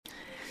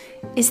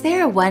Is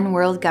there a one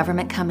world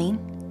government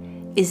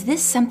coming? Is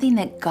this something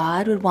that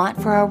God would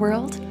want for our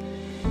world?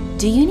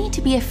 Do you need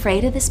to be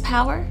afraid of this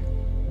power?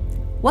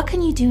 What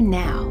can you do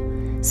now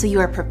so you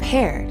are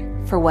prepared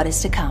for what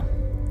is to come?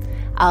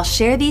 I'll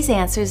share these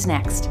answers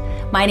next.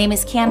 My name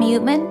is Cami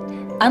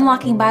Utman.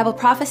 Unlocking Bible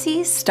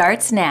Prophecies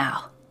starts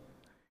now.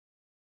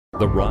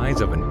 The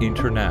rise of an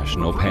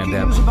international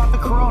pandemic, News about the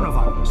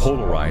coronavirus.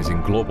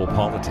 polarizing global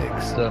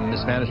politics, The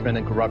mismanagement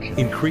and corruption.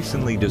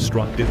 increasingly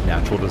destructive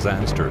natural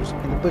disasters.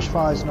 The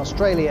bushfires in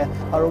Australia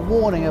are a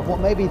warning of what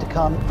may be to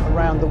come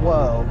around the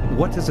world.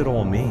 What does it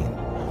all mean?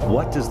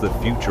 What does the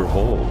future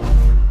hold?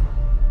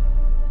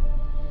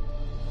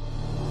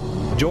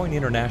 Join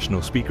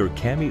international speaker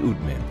Cami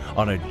Utman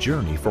on a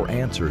journey for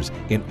answers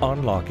in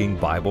Unlocking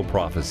Bible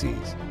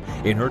Prophecies.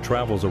 In her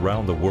travels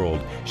around the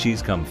world,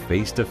 she's come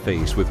face to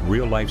face with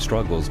real-life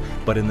struggles,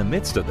 but in the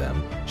midst of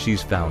them,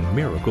 she's found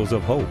miracles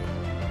of hope.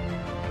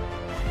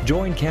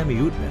 Join Cami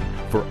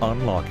Utman for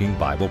Unlocking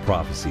Bible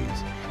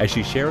Prophecies as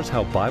she shares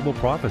how Bible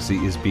prophecy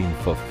is being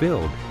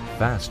fulfilled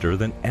faster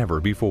than ever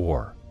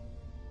before.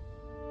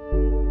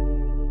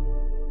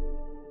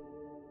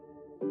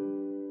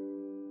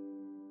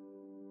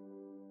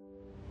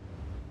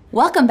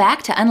 Welcome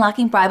back to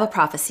Unlocking Bible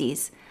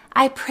Prophecies.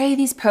 I pray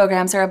these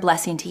programs are a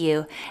blessing to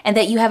you and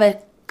that you have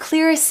a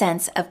clearer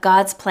sense of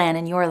God's plan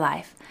in your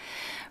life.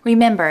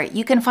 Remember,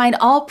 you can find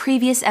all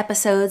previous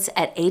episodes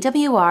at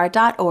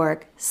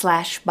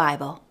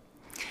awr.org/Bible.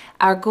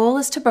 Our goal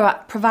is to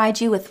provide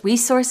you with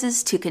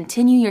resources to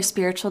continue your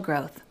spiritual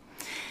growth.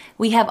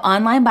 We have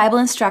online Bible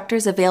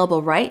instructors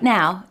available right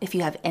now if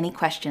you have any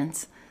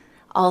questions.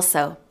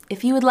 Also,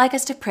 if you would like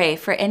us to pray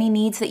for any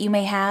needs that you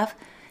may have,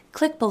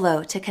 click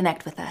below to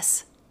connect with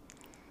us.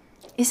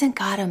 Isn't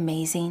God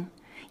amazing?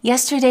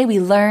 Yesterday we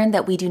learned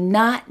that we do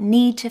not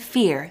need to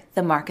fear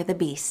the mark of the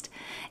beast,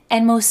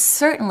 and most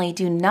certainly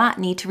do not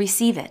need to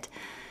receive it.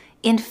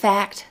 In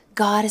fact,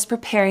 God is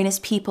preparing His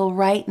people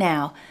right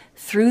now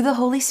through the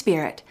Holy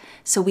Spirit,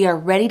 so we are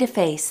ready to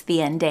face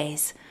the end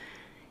days.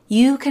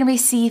 You can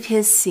receive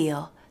His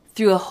seal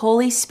through a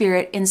Holy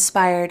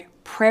Spirit-inspired,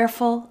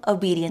 prayerful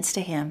obedience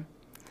to Him.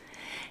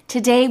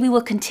 Today, we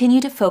will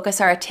continue to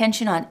focus our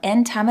attention on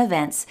end-time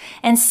events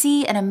and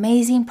see an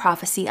amazing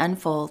prophecy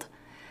unfold.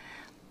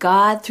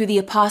 God, through the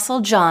Apostle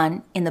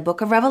John in the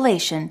book of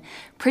Revelation,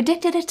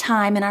 predicted a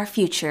time in our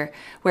future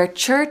where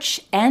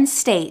church and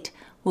state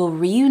will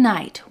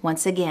reunite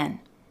once again.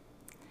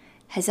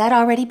 Has that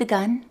already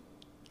begun?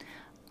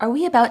 Are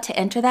we about to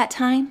enter that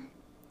time?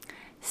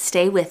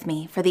 Stay with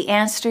me for the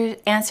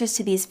answers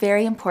to these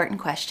very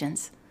important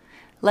questions.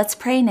 Let's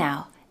pray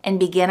now and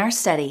begin our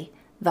study,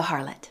 The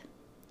Harlot.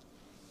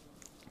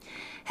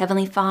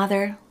 Heavenly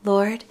Father,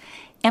 Lord,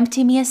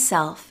 empty me of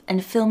self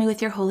and fill me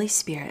with your Holy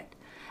Spirit.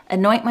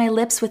 Anoint my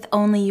lips with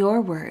only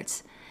your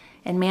words,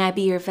 and may I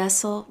be your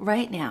vessel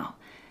right now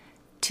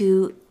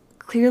to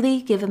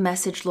clearly give a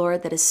message,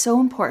 Lord, that is so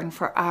important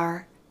for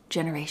our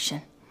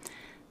generation.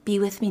 Be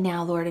with me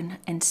now, Lord,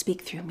 and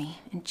speak through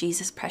me. In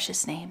Jesus'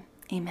 precious name,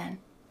 amen.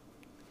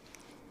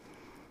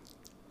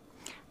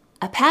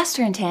 A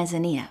pastor in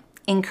Tanzania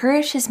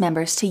encouraged his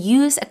members to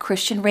use a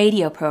Christian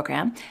radio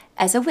program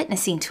as a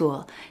witnessing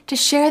tool to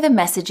share the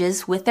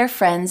messages with their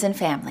friends and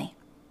family.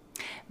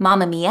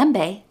 Mama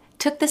Miembe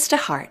took this to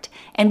heart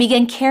and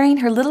began carrying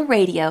her little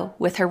radio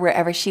with her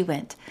wherever she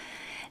went.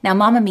 Now,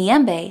 Mama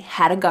Miembe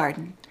had a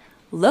garden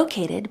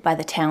located by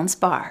the town's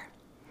bar.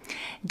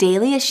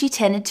 Daily, as she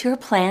tended to her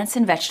plants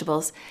and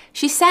vegetables,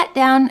 she sat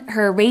down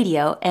her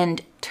radio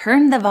and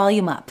turned the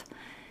volume up.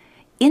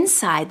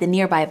 Inside the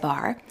nearby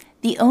bar,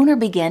 the owner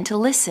began to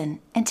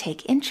listen and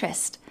take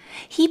interest.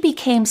 He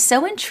became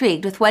so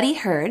intrigued with what he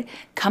heard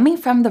coming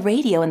from the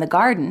radio in the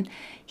garden,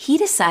 he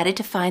decided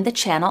to find the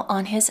channel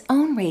on his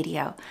own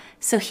radio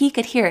so he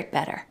could hear it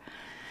better.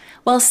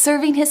 While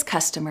serving his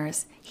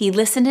customers, he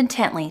listened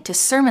intently to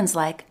sermons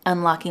like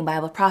Unlocking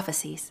Bible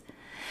Prophecies.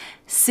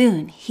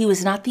 Soon, he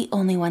was not the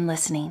only one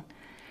listening.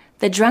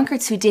 The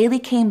drunkards who daily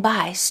came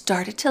by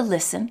started to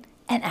listen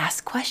and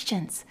ask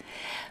questions.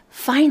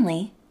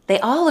 Finally, they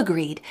all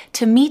agreed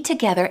to meet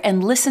together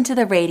and listen to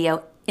the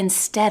radio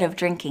instead of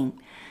drinking.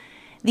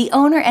 The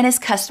owner and his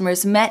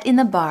customers met in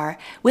the bar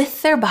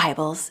with their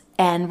Bibles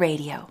and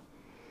radio.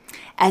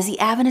 As the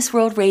Adventist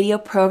World Radio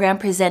program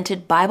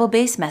presented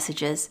Bible-based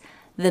messages,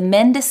 the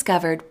men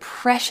discovered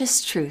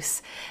precious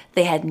truths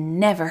they had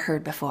never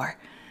heard before.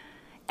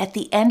 At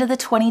the end of the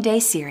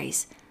 20-day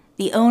series,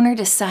 the owner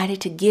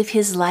decided to give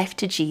his life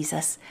to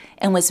Jesus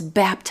and was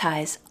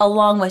baptized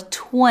along with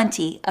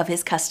 20 of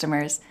his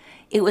customers.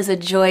 It was a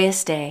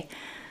joyous day.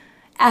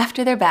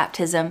 After their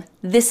baptism,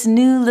 this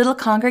new little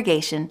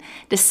congregation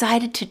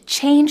decided to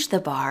change the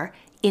bar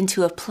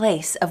into a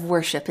place of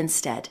worship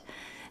instead.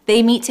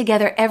 They meet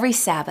together every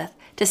Sabbath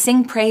to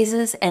sing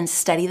praises and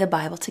study the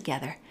Bible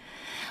together.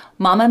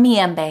 Mama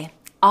Miembe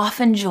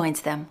often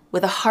joins them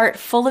with a heart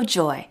full of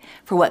joy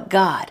for what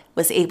God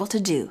was able to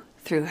do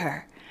through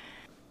her.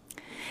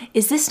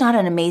 Is this not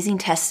an amazing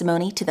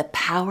testimony to the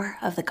power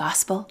of the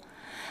gospel?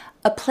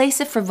 a place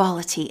of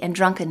frivolity and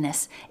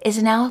drunkenness,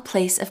 is now a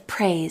place of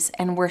praise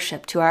and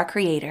worship to our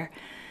Creator.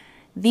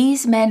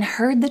 These men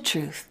heard the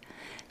truth,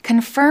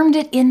 confirmed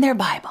it in their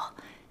Bible,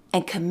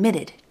 and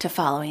committed to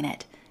following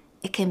it.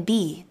 It can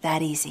be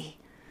that easy.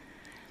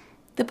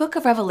 The book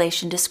of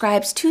Revelation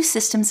describes two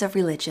systems of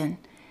religion.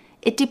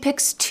 It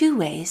depicts two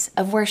ways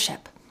of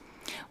worship.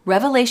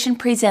 Revelation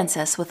presents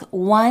us with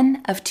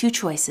one of two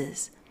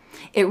choices.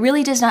 It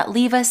really does not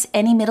leave us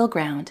any middle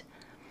ground.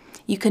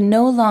 You can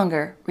no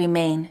longer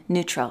remain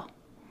neutral.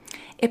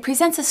 It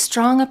presents a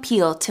strong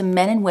appeal to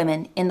men and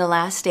women in the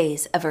last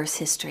days of Earth's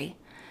history.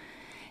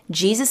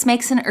 Jesus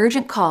makes an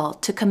urgent call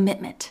to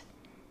commitment.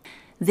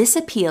 This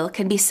appeal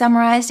can be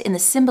summarized in the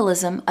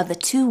symbolism of the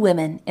two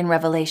women in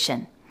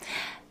Revelation.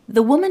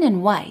 The woman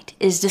in white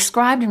is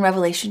described in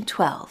Revelation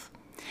 12.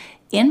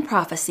 In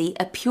prophecy,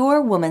 a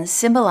pure woman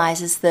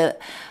symbolizes the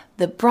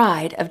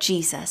bride of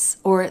Jesus,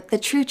 or the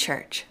true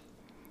church.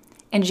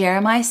 In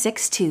Jeremiah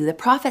 6:2, the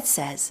prophet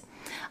says,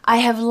 "I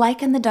have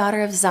likened the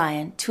daughter of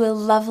Zion to a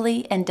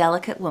lovely and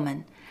delicate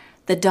woman."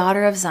 The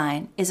daughter of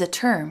Zion is a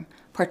term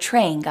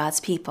portraying God's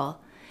people.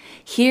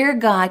 Here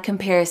God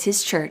compares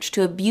his church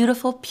to a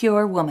beautiful,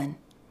 pure woman.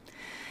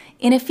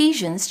 In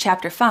Ephesians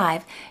chapter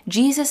 5,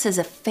 Jesus is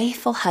a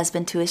faithful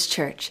husband to his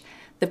church,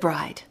 the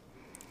bride.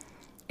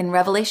 In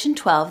Revelation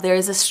 12, there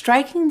is a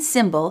striking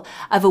symbol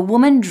of a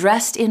woman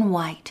dressed in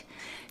white.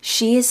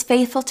 She is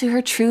faithful to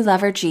her true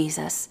lover,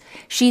 Jesus.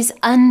 She's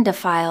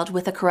undefiled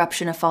with the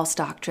corruption of false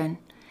doctrine.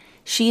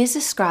 She is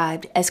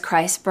described as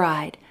Christ's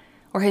bride,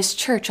 or his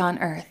church on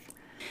earth.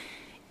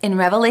 In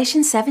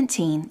Revelation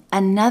 17,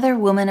 another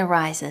woman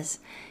arises.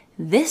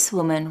 This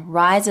woman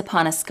rides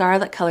upon a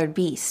scarlet-colored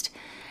beast.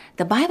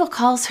 The Bible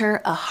calls her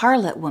a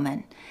harlot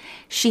woman.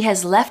 She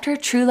has left her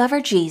true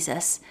lover,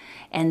 Jesus,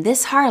 and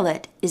this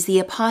harlot is the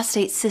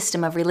apostate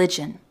system of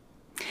religion.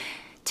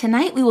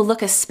 Tonight we will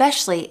look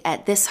especially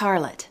at this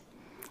harlot.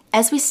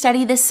 As we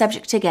study this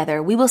subject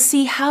together, we will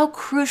see how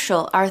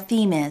crucial our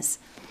theme is.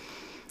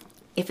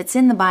 If it's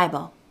in the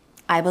Bible,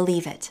 I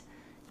believe it.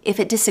 If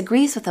it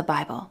disagrees with the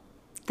Bible,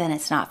 then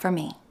it's not for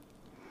me.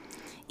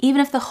 Even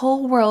if the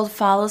whole world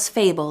follows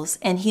fables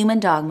and human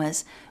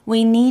dogmas,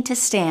 we need to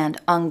stand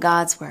on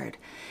God's word.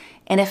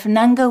 And if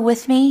none go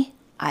with me,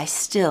 I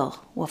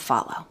still will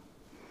follow.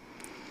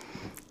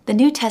 The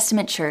New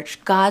Testament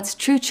church, God's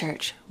true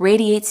church,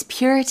 radiates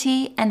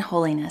purity and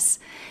holiness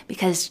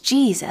because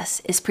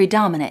Jesus is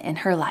predominant in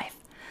her life.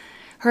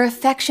 Her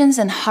affections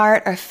and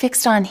heart are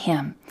fixed on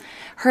him.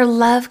 Her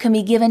love can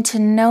be given to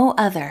no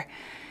other.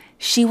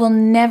 She will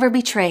never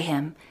betray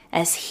him,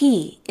 as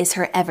he is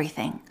her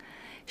everything.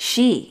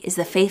 She is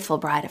the faithful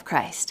bride of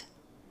Christ.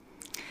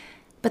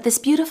 But this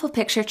beautiful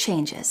picture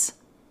changes.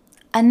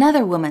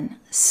 Another woman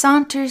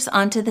saunters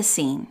onto the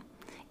scene,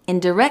 in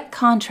direct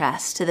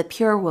contrast to the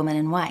pure woman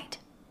in white.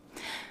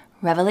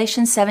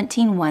 Revelation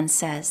 17:1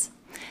 says,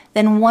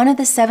 "Then one of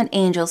the 7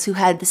 angels who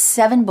had the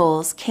 7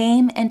 bowls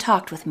came and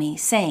talked with me,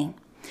 saying,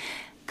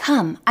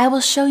 'Come, I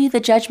will show you the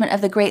judgment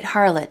of the great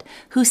harlot,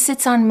 who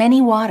sits on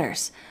many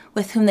waters,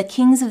 with whom the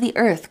kings of the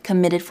earth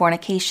committed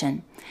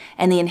fornication,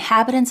 and the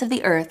inhabitants of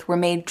the earth were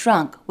made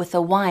drunk with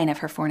the wine of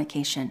her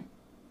fornication.'"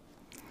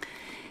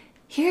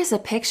 Here's a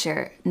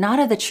picture not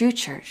of the true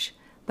church,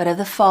 but of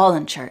the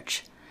fallen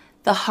church.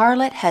 The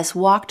harlot has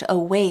walked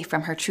away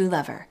from her true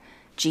lover,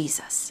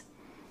 Jesus.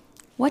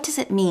 What does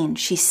it mean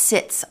she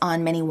sits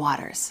on many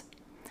waters?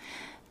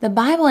 The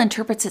Bible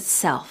interprets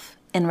itself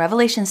in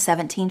Revelation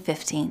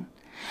 17:15.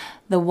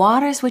 "The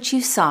waters which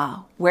you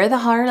saw, where the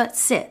harlot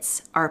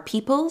sits, are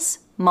peoples,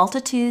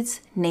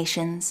 multitudes,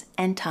 nations,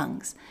 and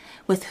tongues,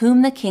 with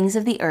whom the kings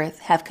of the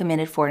earth have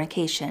committed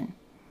fornication."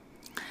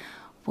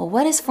 Well,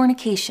 what is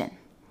fornication?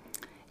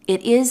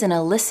 It is an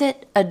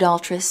illicit,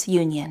 adulterous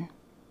union.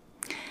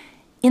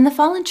 In the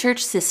fallen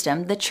church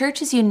system, the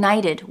church is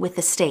united with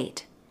the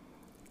state.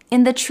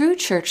 In the true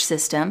church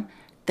system,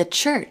 the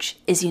church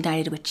is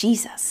united with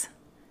Jesus.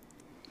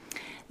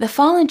 The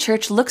fallen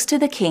church looks to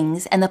the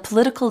kings and the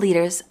political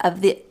leaders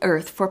of the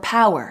earth for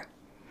power.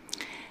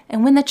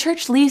 And when the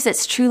church leaves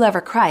its true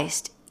lover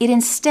Christ, it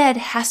instead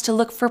has to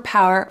look for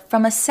power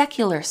from a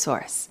secular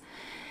source,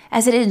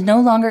 as it is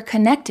no longer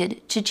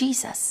connected to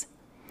Jesus.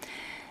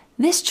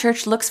 This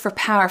church looks for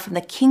power from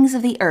the kings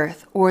of the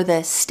earth or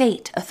the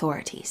state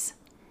authorities.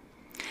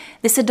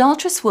 This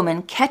adulterous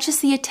woman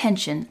catches the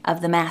attention of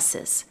the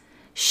masses.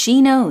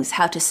 She knows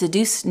how to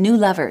seduce new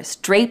lovers,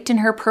 draped in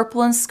her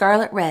purple and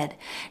scarlet red,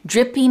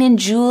 dripping in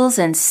jewels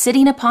and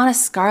sitting upon a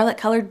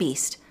scarlet-colored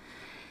beast.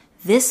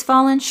 This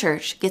fallen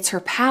church gets her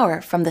power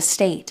from the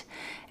state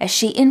as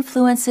she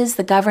influences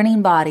the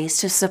governing bodies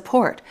to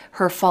support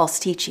her false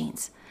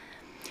teachings.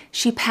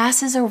 She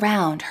passes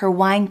around her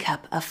wine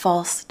cup of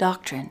false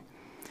doctrine.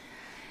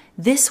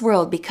 This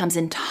world becomes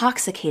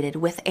intoxicated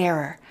with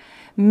error.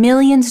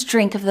 Millions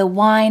drink of the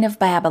wine of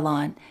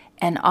Babylon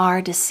and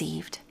are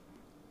deceived.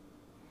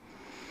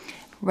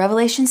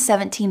 Revelation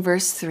 17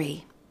 verse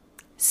 3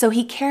 So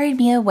he carried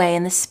me away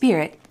in the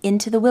Spirit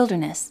into the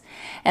wilderness,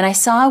 and I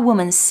saw a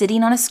woman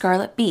sitting on a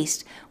scarlet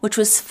beast, which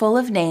was full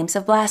of names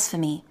of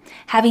blasphemy,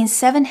 having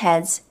 7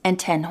 heads and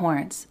 10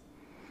 horns.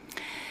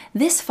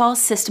 This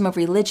false system of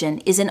religion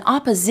is in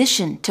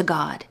opposition to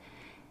God.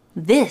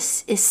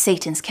 This is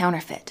Satan's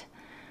counterfeit.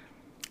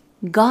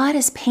 God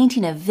is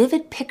painting a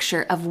vivid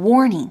picture of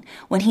warning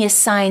when he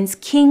assigns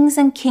kings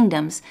and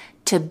kingdoms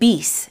to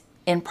beasts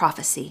in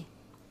prophecy.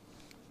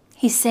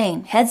 He's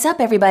saying, heads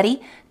up,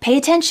 everybody, pay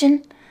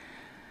attention.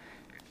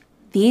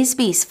 These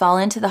beasts fall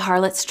into the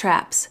harlot's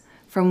traps,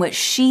 from which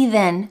she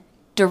then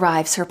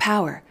derives her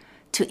power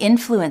to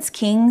influence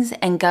kings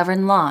and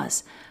govern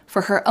laws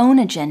for her own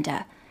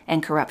agenda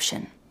and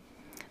corruption.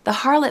 The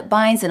harlot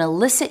binds an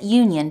illicit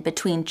union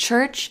between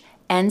church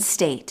and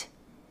state.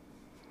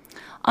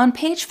 On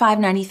page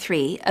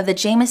 593 of the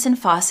Jamieson,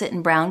 Fausset,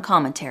 and Brown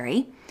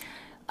Commentary,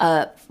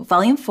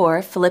 Volume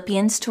 4,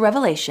 Philippians to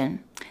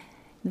Revelation,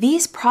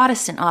 these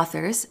Protestant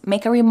authors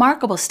make a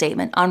remarkable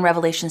statement on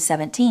Revelation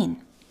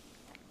 17.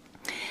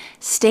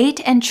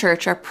 State and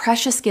church are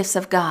precious gifts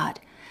of God,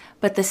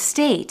 but the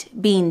state,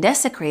 being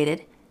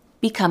desecrated,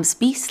 becomes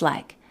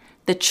beast-like.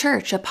 The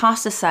church,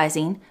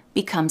 apostatizing,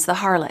 becomes the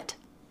harlot.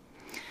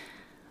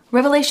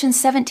 Revelation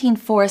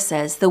 17:4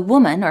 says, the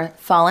woman, or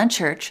fallen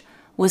church,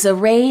 was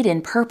arrayed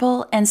in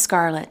purple and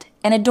scarlet,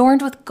 and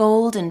adorned with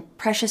gold and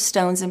precious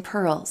stones and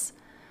pearls.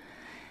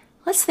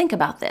 Let's think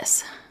about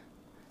this.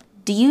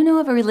 Do you know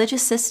of a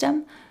religious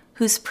system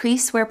whose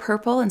priests wear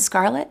purple and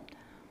scarlet?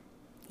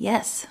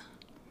 Yes.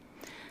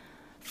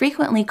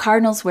 Frequently,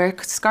 cardinals wear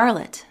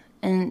scarlet,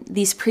 and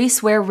these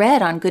priests wear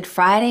red on Good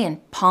Friday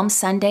and Palm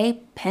Sunday,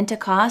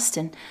 Pentecost,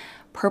 and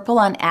purple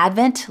on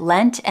Advent,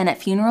 Lent, and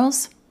at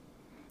funerals.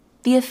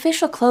 The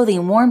official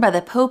clothing worn by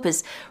the Pope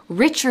is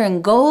richer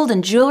in gold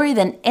and jewelry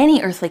than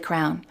any earthly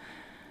crown.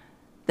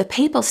 The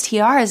papal's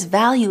tiara's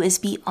value is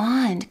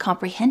beyond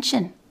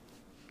comprehension.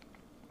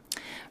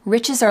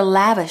 Riches are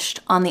lavished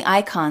on the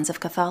icons of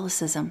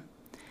Catholicism.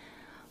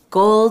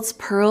 Golds,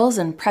 pearls,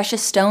 and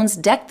precious stones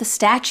deck the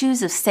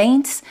statues of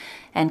saints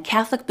and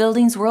Catholic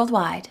buildings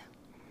worldwide.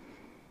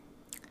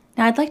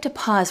 Now, I'd like to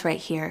pause right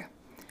here.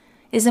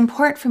 It is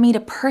important for me to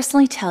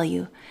personally tell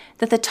you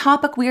that the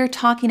topic we are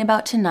talking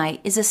about tonight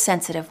is a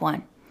sensitive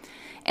one,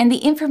 and the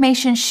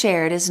information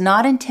shared is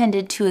not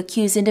intended to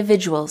accuse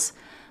individuals,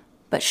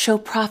 but show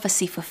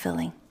prophecy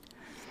fulfilling.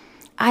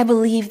 I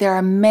believe there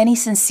are many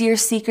sincere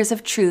seekers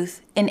of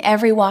truth in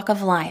every walk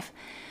of life,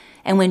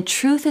 and when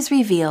truth is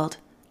revealed,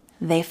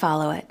 they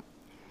follow it.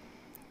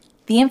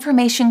 The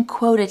information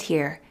quoted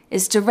here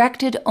is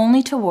directed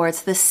only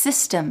towards the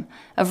system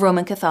of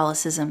Roman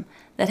Catholicism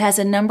that has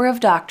a number of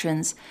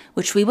doctrines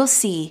which we will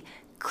see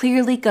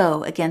clearly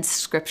go against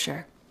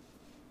Scripture.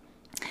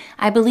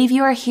 I believe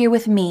you are here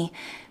with me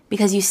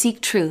because you seek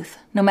truth,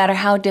 no matter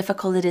how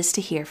difficult it is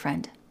to hear,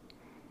 friend.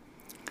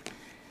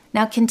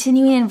 Now,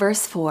 continuing in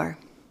verse 4,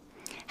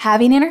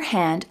 having in her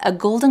hand a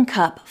golden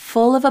cup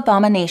full of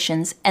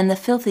abominations and the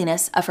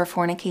filthiness of her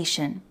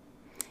fornication.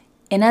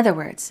 In other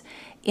words,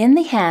 in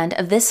the hand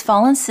of this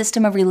fallen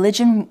system of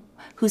religion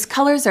whose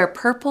colors are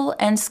purple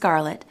and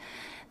scarlet,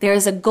 there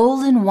is a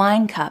golden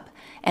wine cup,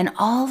 and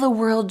all the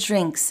world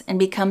drinks and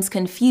becomes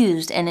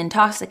confused and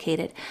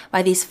intoxicated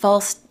by these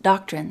false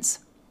doctrines.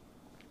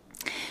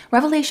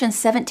 Revelation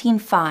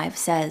 17:5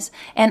 says,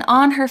 and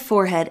on her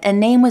forehead a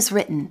name was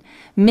written,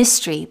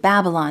 Mystery,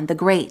 Babylon the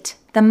Great,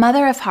 the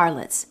mother of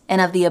harlots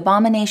and of the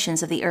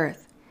abominations of the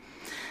earth.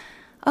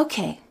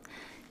 Okay,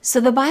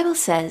 so the Bible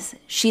says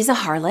she's a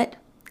harlot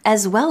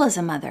as well as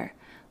a mother,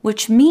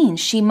 which means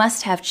she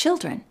must have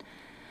children.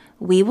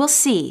 We will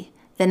see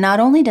that not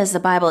only does the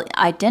Bible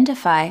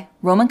identify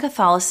Roman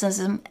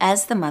Catholicism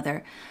as the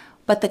mother,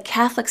 but the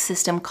Catholic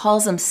system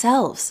calls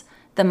themselves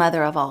the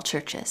mother of all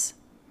churches.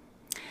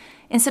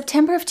 In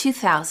September of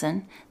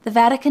 2000, the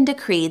Vatican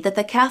decreed that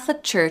the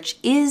Catholic Church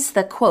is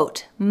the,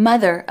 quote,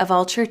 mother of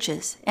all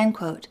churches, end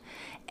quote,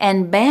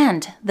 and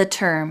banned the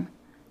term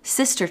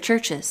sister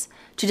churches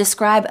to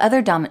describe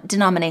other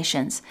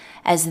denominations,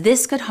 as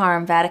this could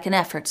harm Vatican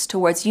efforts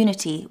towards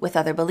unity with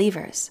other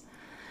believers.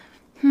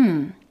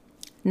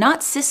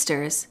 Not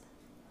sisters,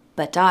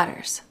 but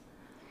daughters.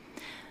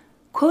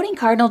 Quoting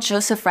Cardinal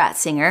Joseph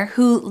Ratzinger,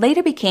 who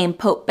later became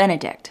Pope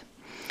Benedict,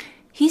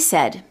 he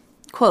said,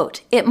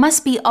 quote, it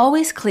must be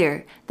always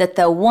clear that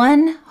the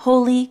one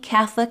holy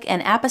Catholic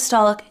and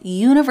Apostolic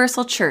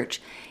Universal Church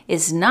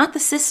is not the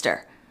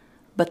sister,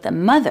 but the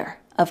mother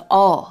of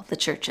all the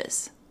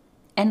churches,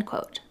 end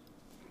quote.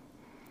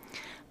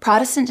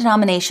 Protestant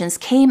denominations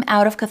came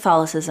out of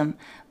Catholicism,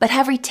 but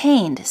have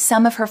retained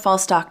some of her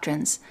false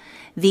doctrines.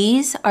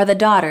 These are the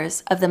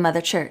daughters of the Mother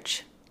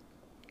Church.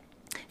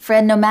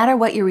 Friend, no matter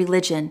what your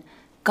religion,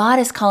 God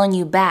is calling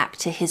you back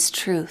to His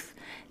truth.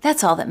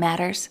 That's all that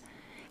matters.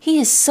 He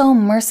is so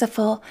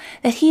merciful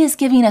that He is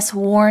giving us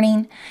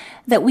warning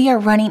that we are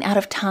running out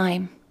of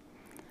time.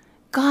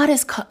 God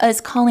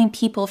is calling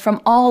people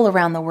from all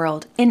around the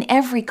world, in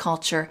every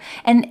culture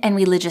and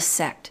religious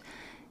sect,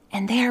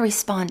 and they are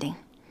responding.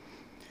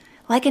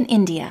 Like in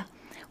India,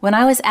 when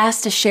I was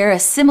asked to share a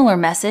similar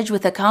message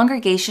with a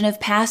congregation of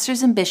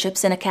pastors and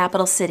bishops in a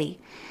capital city.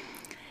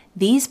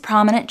 These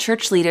prominent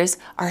church leaders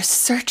are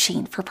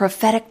searching for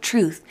prophetic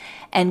truth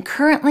and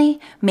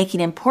currently making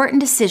important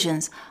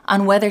decisions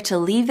on whether to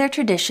leave their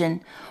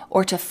tradition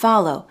or to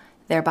follow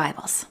their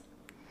Bibles.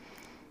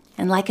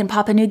 And like in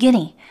Papua New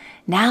Guinea,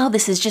 now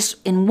this is just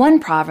in one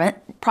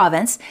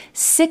province,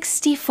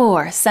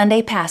 64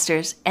 Sunday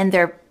pastors and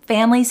their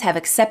families have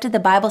accepted the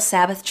Bible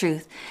Sabbath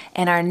truth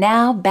and are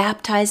now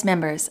baptized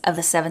members of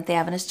the Seventh-day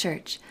Adventist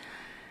Church.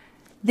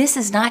 This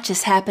is not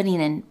just happening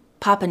in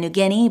Papua New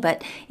Guinea,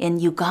 but in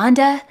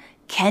Uganda,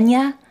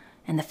 Kenya,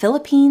 and the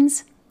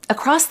Philippines,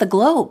 across the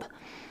globe.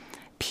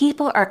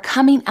 People are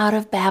coming out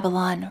of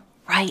Babylon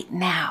right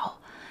now.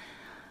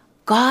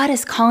 God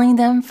is calling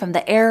them from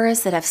the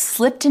errors that have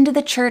slipped into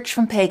the church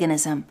from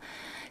paganism.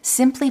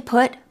 Simply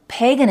put,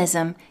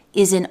 paganism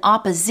is in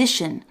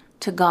opposition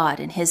to God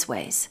and His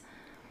ways.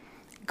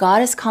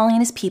 God is calling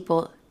His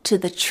people to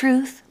the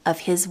truth of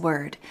His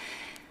word.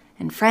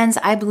 And friends,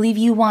 I believe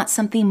you want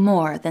something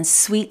more than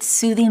sweet,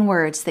 soothing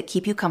words that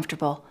keep you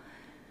comfortable.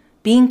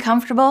 Being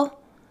comfortable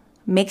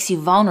makes you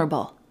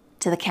vulnerable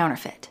to the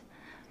counterfeit.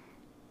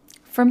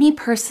 For me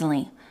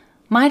personally,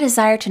 my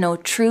desire to know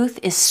truth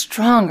is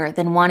stronger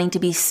than wanting to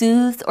be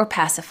soothed or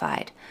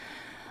pacified.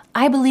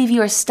 I believe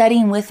you are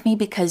studying with me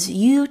because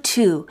you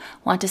too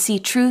want to see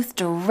truth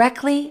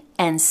directly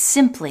and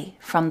simply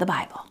from the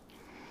Bible.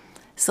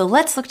 So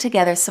let's look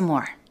together some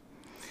more.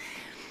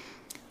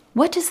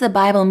 What does the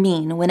Bible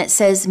mean when it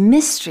says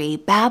Mystery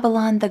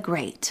Babylon the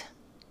Great?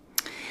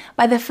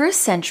 By the 1st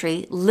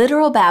century,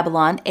 literal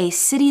Babylon, a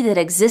city that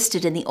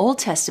existed in the Old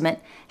Testament,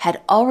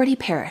 had already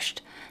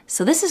perished.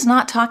 So this is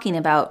not talking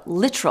about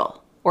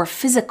literal or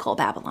physical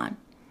Babylon.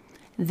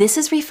 This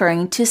is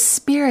referring to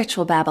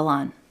spiritual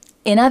Babylon.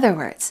 In other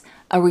words,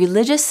 a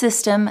religious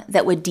system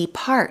that would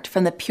depart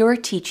from the pure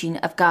teaching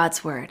of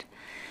God's Word.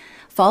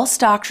 False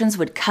doctrines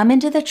would come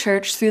into the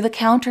church through the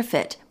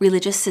counterfeit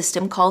religious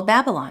system called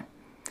Babylon.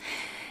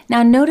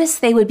 Now notice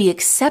they would be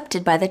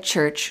accepted by the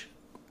church,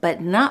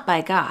 but not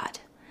by God.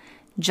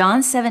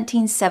 John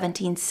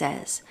 17:17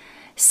 says,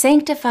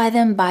 "Sanctify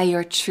them by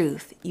your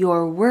truth.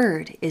 Your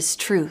word is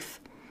truth."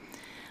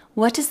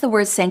 What does the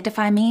word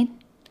sanctify mean?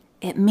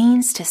 It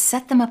means to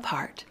set them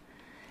apart.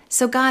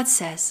 So God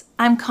says,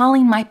 I'm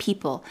calling my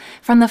people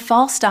from the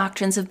false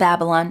doctrines of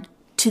Babylon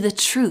to the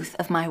truth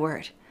of my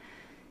word.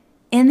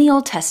 In the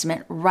Old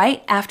Testament,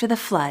 right after the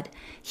flood,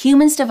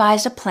 humans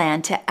devised a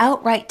plan to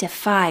outright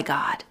defy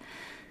God.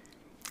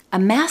 A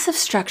massive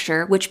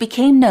structure which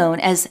became known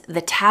as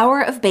the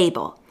Tower of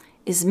Babel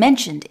is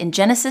mentioned in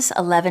Genesis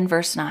 11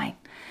 verse 9.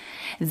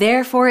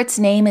 Therefore its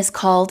name is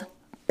called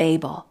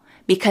Babel,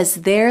 because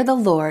there the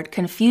Lord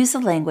confused the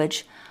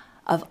language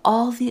of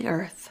all the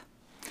earth.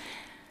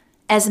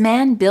 As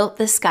man built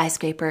this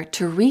skyscraper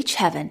to reach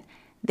heaven,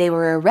 they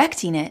were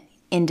erecting it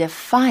in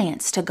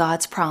defiance to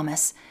God's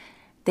promise.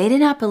 They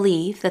did not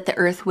believe that the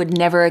earth would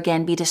never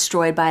again be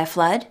destroyed by a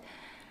flood.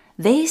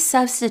 They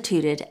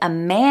substituted a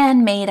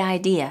man-made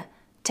idea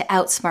to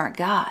outsmart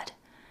God.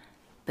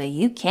 But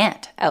you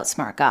can't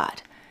outsmart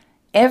God.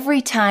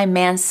 Every time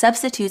man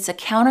substitutes a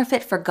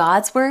counterfeit for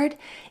God's word,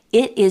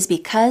 it is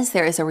because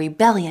there is a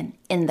rebellion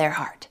in their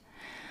heart.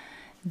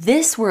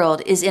 This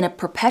world is in a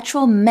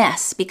perpetual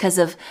mess because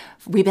of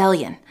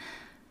rebellion,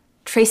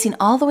 tracing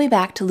all the way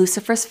back to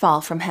Lucifer's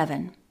fall from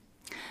heaven.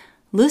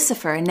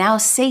 Lucifer, now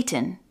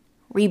Satan,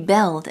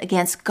 rebelled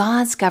against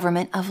God's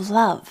government of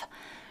love.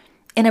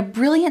 In a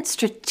brilliant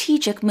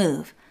strategic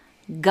move,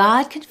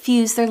 God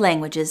confused their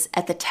languages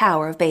at the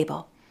Tower of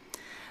Babel.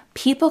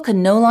 People could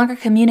no longer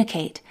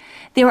communicate.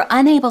 They were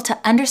unable to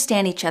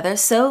understand each other,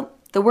 so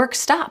the work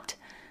stopped.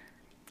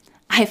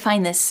 I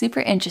find this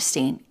super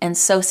interesting and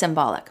so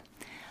symbolic.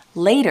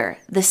 Later,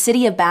 the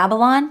city of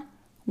Babylon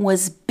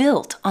was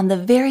built on the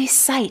very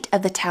site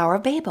of the Tower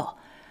of Babel.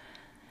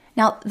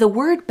 Now, the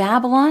word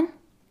Babylon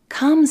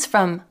comes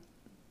from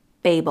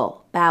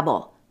Babel,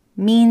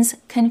 means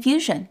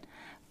confusion.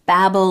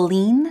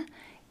 Babbling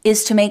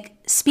is to make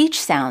speech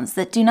sounds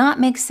that do not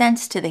make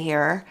sense to the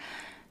hearer,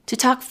 to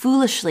talk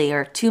foolishly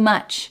or too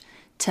much,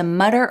 to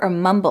mutter or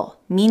mumble,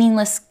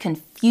 meaningless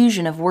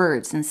confusion of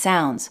words and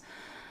sounds.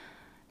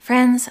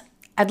 Friends,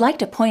 I'd like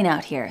to point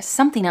out here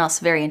something else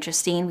very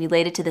interesting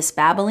related to this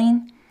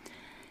babbling.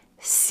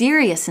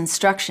 Serious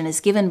instruction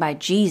is given by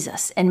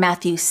Jesus in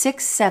Matthew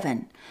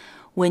 6:7.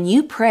 When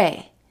you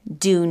pray,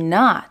 do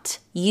not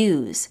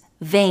use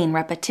vain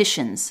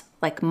repetitions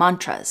like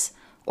mantras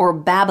or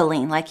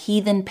babbling like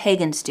heathen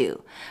pagans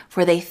do,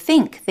 for they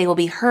think they will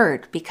be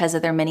heard because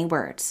of their many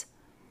words.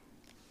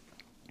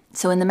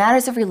 So in the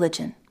matters of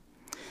religion,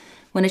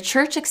 when a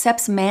church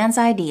accepts man's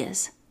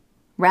ideas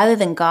rather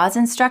than God's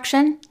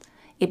instruction,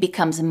 it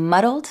becomes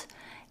muddled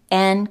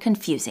and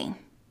confusing.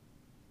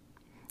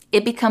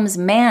 It becomes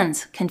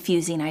man's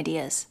confusing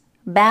ideas,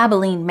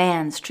 babbling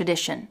man's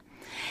tradition.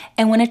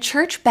 And when a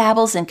church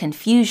babbles in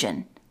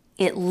confusion,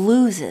 it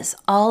loses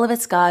all of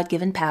its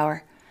God-given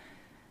power.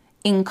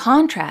 In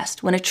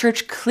contrast, when a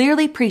church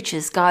clearly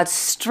preaches God's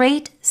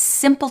straight,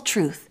 simple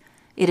truth,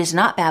 It is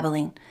not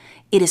babbling.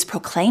 It is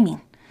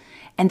proclaiming.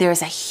 And there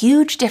is a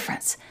huge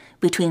difference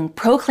between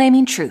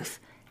proclaiming truth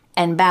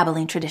and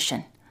babbling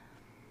tradition.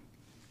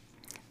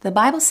 The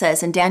Bible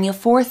says in Daniel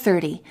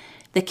 4:30,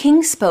 the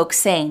king spoke,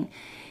 saying,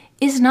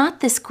 "Is not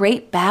this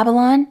great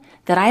Babylon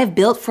that I have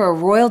built for a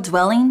royal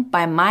dwelling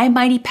by my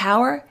mighty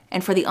power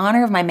and for the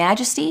honor of my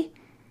majesty?"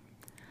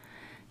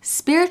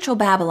 Spiritual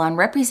Babylon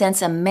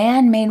represents a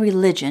man-made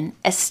religion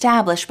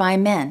established by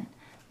men,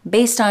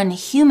 based on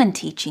human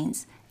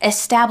teachings,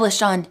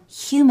 established on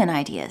human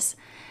ideas.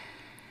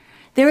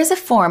 There is a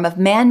form of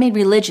man-made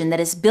religion that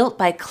is built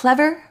by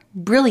clever,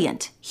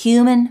 brilliant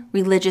human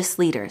religious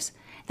leaders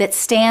that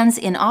stands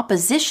in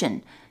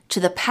opposition to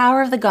the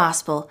power of the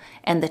gospel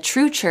and the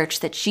true church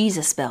that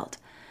Jesus built.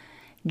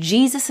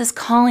 Jesus is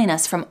calling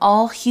us from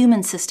all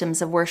human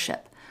systems of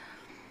worship.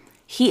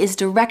 He is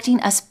directing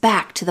us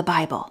back to the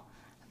Bible,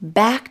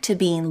 back to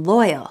being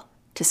loyal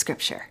to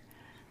Scripture.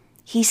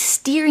 He's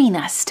steering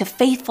us to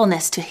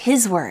faithfulness to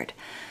His Word.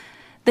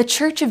 The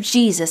Church of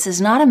Jesus is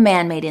not a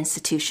man-made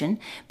institution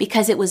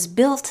because it was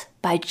built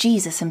by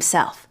Jesus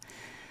Himself.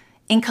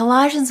 In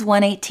Colossians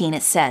 1:18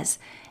 it says,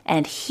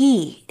 "And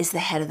He is the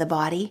head of the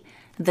body,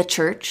 the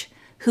church,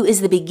 who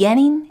is the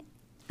beginning,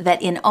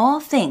 that in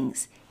all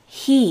things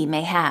He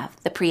may have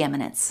the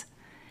preeminence."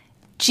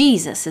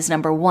 Jesus is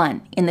number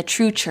one in the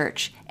true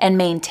church and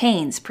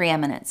maintains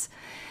preeminence.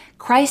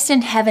 Christ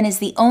in heaven is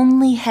the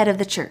only head of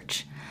the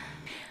church.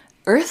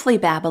 Earthly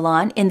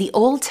Babylon in the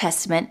Old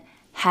Testament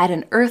had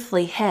an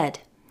earthly head.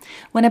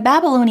 When a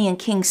Babylonian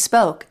king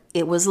spoke,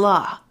 it was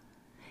law.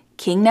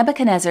 King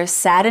Nebuchadnezzar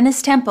sat in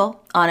his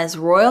temple on his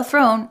royal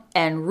throne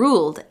and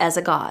ruled as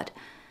a god.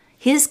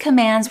 His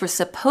commands were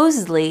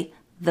supposedly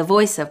the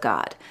voice of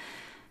God.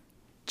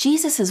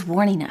 Jesus is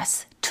warning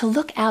us to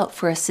look out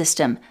for a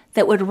system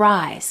that would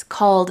rise,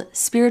 called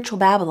Spiritual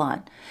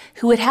Babylon,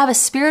 who would have a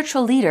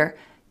spiritual leader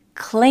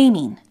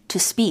claiming to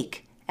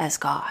speak as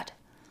God.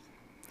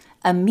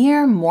 A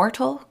mere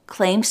mortal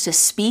claims to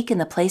speak in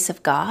the place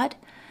of God?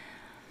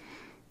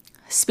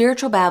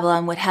 Spiritual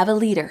Babylon would have a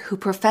leader who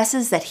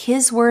professes that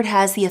his word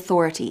has the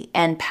authority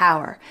and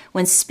power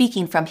when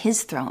speaking from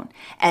his throne,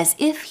 as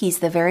if he's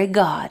the very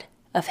God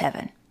of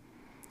heaven.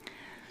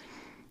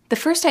 The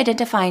first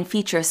identifying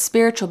feature of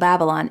Spiritual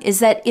Babylon is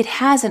that it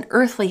has an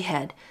earthly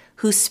head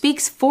who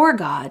speaks for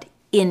God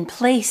in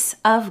place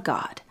of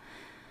God.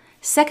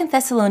 2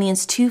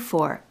 Thessalonians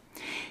 2:4,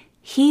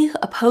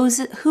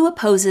 who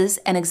opposes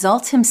and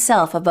exalts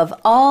himself above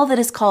all that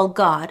is called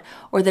God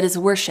or that is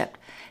worshipped,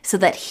 so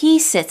that he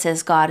sits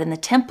as God in the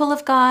temple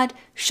of God,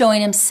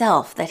 showing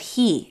himself that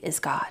he is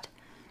God.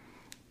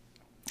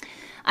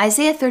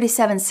 Isaiah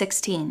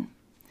 37:16,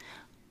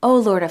 O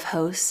Lord of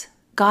hosts,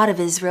 God of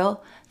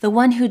Israel, the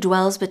one who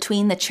dwells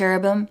between the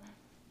cherubim,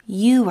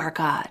 you are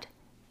God,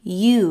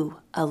 you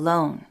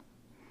alone.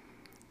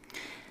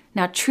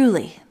 Now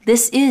truly,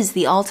 this is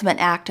the ultimate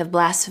act of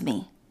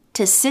blasphemy,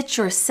 to sit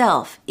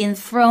yourself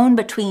enthroned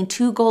between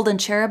two golden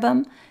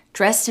cherubim,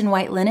 dressed in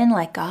white linen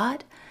like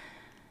God.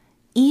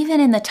 Even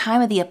in the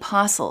time of the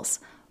apostles,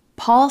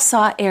 Paul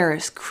saw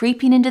errors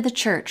creeping into the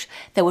church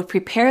that would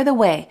prepare the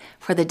way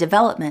for the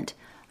development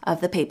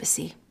of the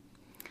papacy.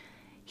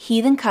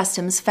 Heathen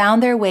customs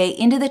found their way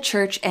into the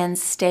church and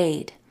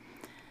stayed.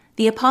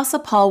 The apostle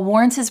Paul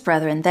warns his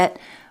brethren that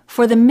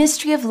for the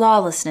mystery of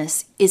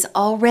lawlessness is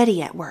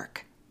already at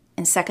work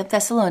in 2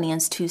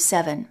 Thessalonians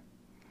 2:7.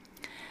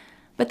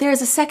 But there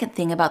is a second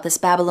thing about this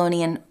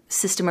Babylonian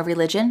system of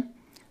religion.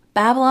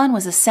 Babylon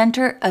was a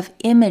center of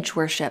image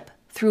worship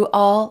through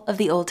all of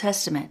the Old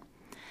Testament.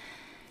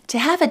 To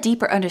have a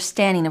deeper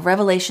understanding of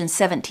Revelation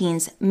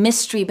 17's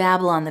Mystery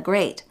Babylon the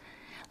Great,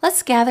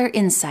 let's gather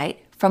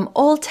insight from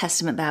Old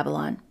Testament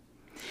Babylon.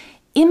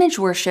 Image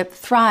worship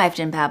thrived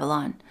in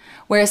Babylon,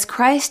 whereas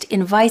Christ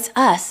invites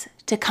us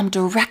to come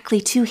directly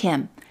to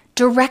Him,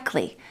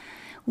 directly.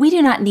 We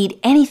do not need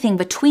anything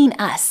between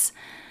us.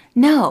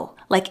 No,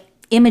 like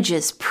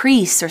images,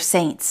 priests, or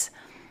saints.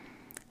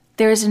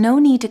 There is no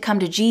need to come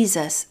to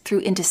Jesus through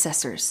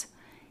intercessors.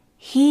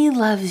 He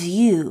loves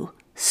you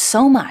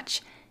so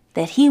much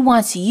that He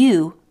wants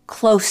you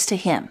close to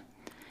Him.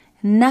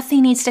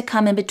 Nothing needs to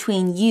come in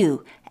between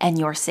you and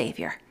your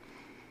Savior.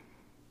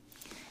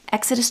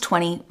 Exodus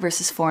 20,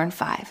 verses 4 and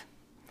 5.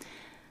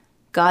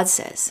 God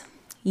says,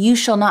 "You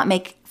shall not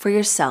make for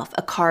yourself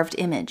a carved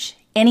image,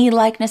 any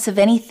likeness of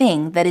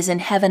anything that is in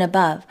heaven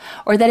above,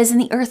 or that is in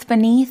the earth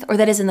beneath, or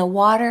that is in the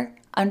water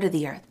under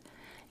the earth.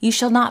 You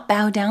shall not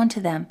bow down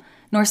to them,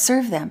 nor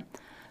serve them.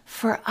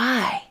 For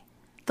I,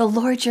 the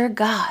Lord your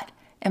God,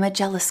 am a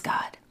jealous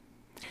God."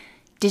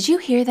 Did you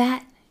hear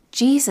that?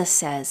 Jesus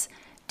says,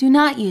 do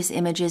not use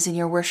images in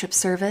your worship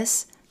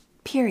service,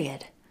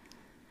 period.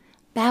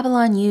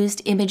 Babylon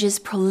used images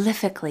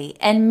prolifically,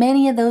 and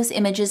many of those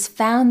images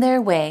found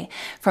their way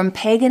from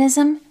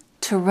paganism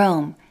to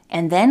Rome,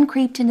 and then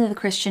creeped into the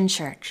Christian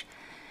church.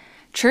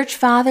 Church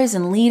fathers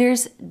and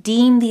leaders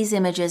deemed these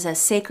images as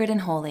sacred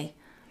and holy.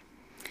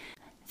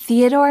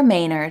 Theodore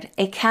Maynard,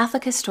 a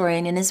Catholic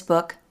historian, in his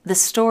book, The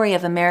Story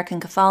of American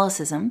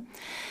Catholicism,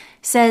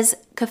 says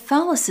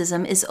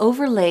Catholicism is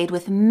overlaid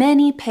with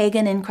many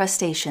pagan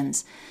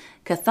incrustations.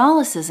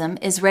 Catholicism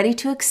is ready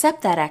to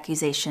accept that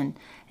accusation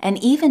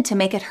and even to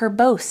make it her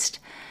boast.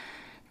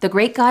 The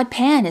great god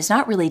Pan is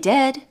not really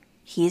dead.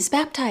 He is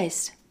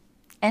baptized.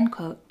 End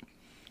quote.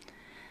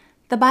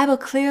 The Bible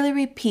clearly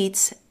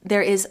repeats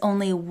there is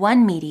only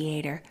one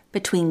mediator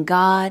between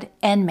God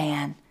and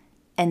man,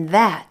 and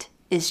that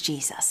is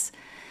Jesus.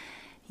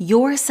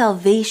 Your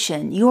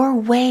salvation, your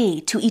way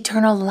to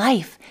eternal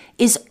life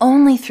is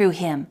only through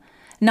him,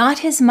 not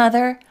his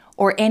mother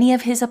or any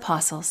of his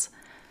apostles.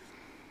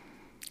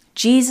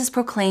 Jesus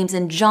proclaims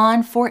in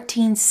John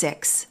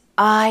 14:6,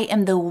 I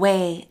am the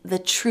way, the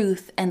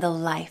truth, and the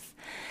life.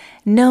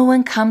 No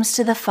one comes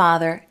to the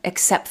Father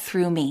except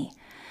through me.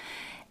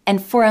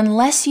 And for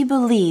unless you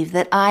believe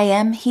that I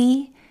am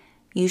he,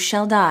 you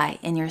shall die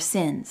in your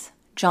sins.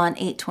 John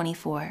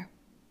 8:24.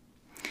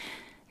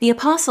 The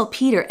Apostle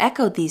Peter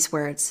echoed these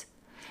words,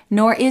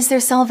 Nor is there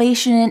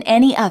salvation in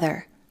any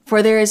other,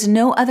 for there is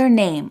no other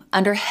name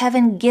under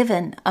heaven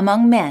given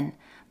among men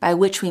by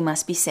which we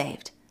must be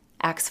saved.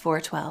 Acts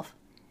 4:12.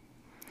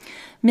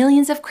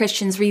 Millions of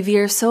Christians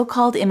revere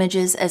so-called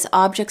images as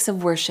objects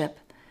of worship.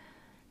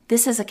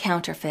 This is a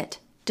counterfeit,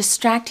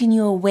 distracting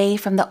you away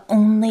from the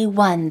only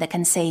one that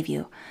can save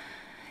you.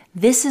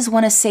 This is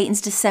one of Satan's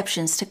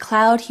deceptions to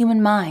cloud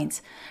human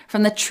minds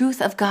from the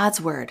truth of God's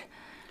word.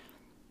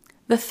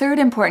 The third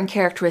important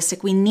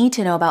characteristic we need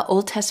to know about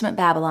Old Testament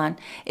Babylon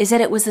is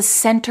that it was the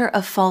center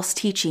of false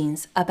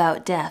teachings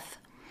about death.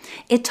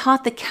 It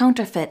taught the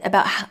counterfeit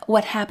about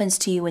what happens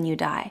to you when you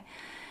die.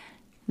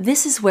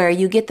 This is where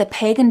you get the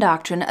pagan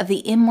doctrine of the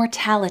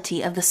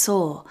immortality of the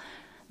soul,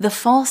 the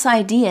false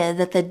idea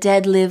that the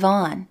dead live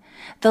on,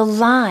 the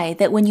lie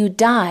that when you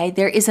die,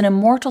 there is an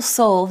immortal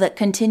soul that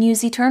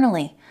continues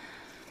eternally.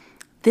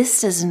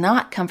 This does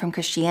not come from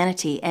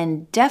Christianity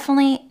and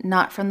definitely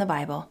not from the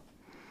Bible.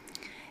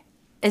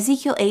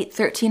 Ezekiel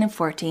 8:13 and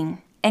 14,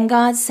 And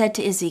God said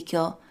to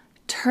Ezekiel,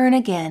 Turn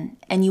again,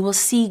 and you will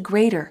see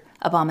greater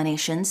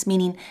abominations,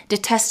 meaning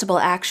detestable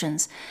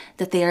actions,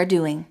 that they are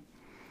doing.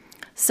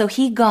 So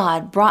he,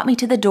 God, brought me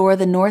to the door of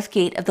the north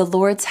gate of the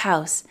Lord's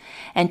house,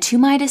 and to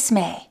my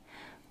dismay,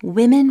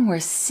 women were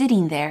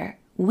sitting there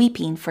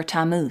weeping for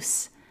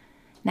Tammuz.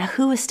 Now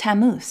who is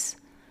Tammuz?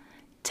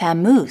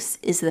 Tammuz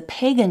is the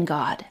pagan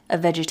god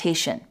of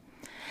vegetation.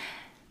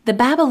 The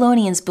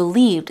Babylonians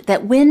believed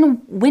that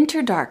when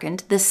winter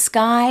darkened the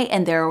sky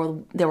and there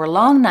were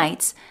long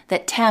nights,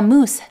 that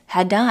Tammuz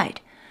had died.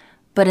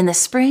 But in the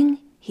spring,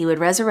 he would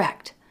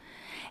resurrect.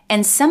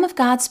 And some of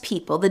God's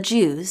people, the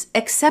Jews,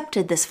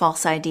 accepted this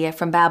false idea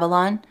from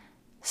Babylon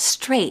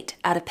straight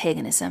out of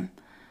paganism.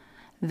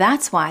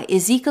 That's why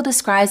Ezekiel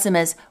describes them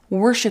as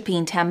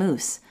worshiping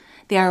Tammuz.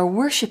 They are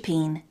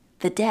worshiping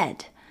the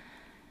dead.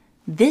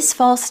 This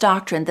false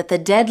doctrine that the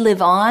dead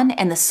live on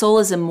and the soul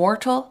is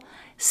immortal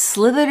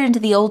slithered into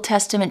the Old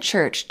Testament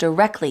church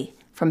directly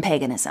from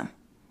paganism.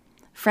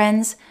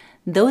 Friends,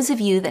 those of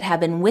you that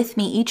have been with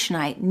me each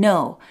night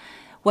know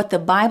what the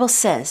Bible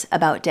says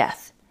about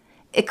death.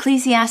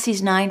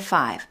 Ecclesiastes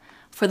 9:5,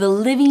 For the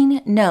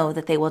living know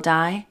that they will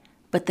die,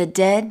 but the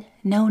dead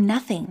know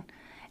nothing,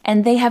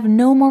 and they have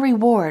no more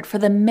reward, for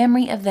the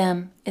memory of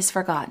them is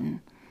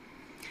forgotten.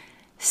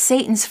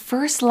 Satan's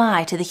first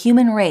lie to the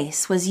human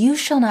race was, You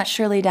shall not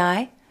surely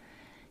die.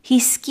 He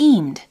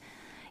schemed,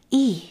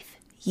 Eve,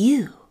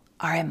 you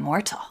are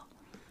immortal.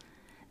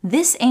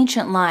 This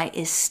ancient lie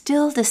is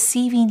still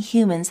deceiving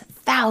humans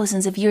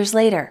thousands of years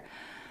later.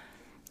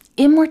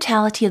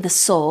 Immortality of the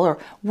soul, or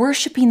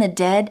worshiping the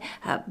dead,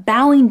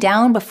 bowing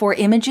down before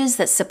images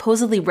that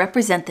supposedly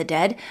represent the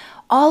dead,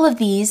 all of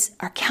these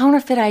are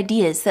counterfeit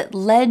ideas that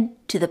led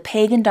to the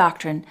pagan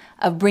doctrine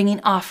of bringing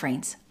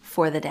offerings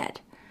for the dead.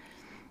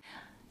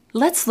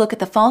 Let's look at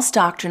the false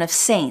doctrine of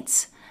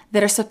saints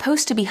that are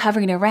supposed to be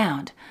hovering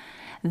around.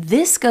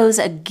 This goes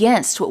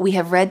against what we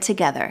have read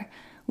together.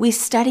 We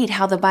studied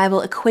how the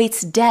Bible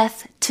equates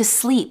death to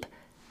sleep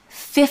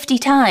 50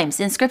 times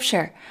in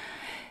Scripture.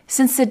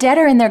 Since the dead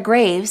are in their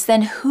graves,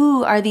 then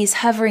who are these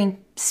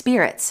hovering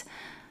spirits?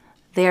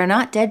 They are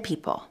not dead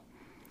people.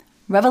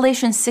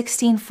 Revelation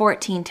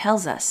 16:14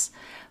 tells us,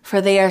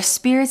 For they are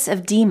spirits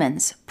of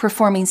demons,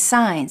 performing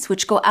signs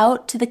which go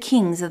out to the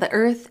kings of the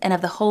earth and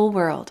of the whole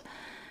world.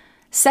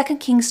 2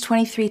 Kings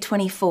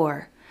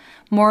 23:24.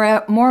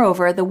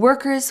 Moreover, the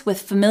workers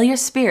with familiar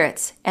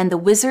spirits, and the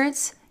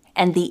wizards,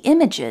 and the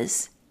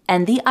images,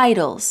 and the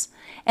idols,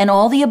 and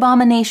all the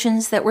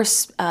abominations that were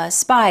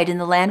spied in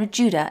the land of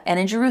Judah and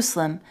in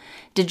Jerusalem,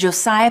 did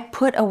Josiah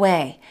put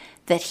away,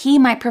 that he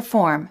might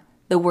perform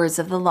the words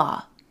of the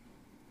law.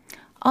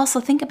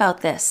 Also think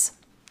about this.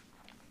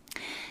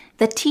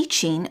 The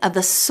teaching of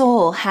the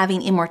soul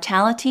having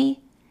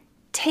immortality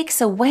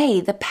takes away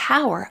the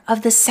power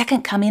of the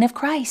second coming of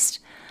Christ.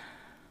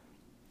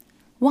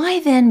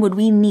 Why then would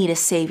we need a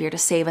Savior to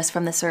save us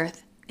from this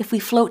earth if we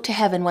float to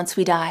heaven once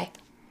we die?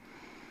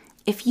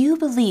 If you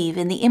believe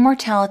in the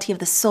immortality of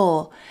the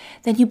soul,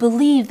 then you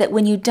believe that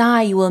when you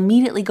die you will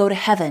immediately go to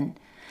heaven.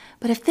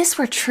 But if this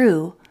were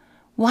true,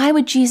 Why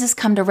would Jesus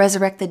come to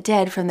resurrect the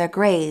dead from their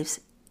graves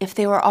if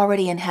they were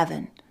already in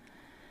heaven?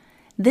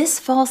 This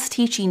false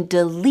teaching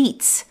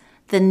deletes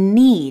the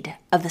need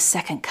of the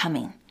second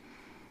coming.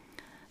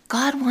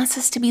 God wants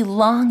us to be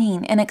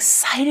longing and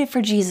excited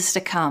for Jesus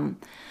to come.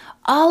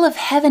 All of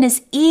heaven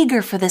is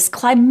eager for this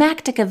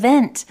climactic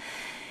event.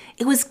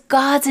 It was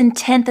God's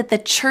intent that the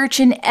church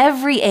in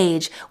every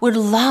age would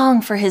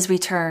long for his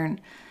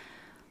return.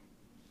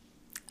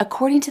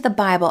 According to the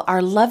Bible,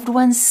 our loved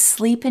ones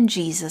sleep in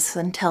Jesus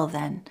until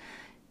then.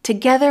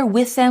 Together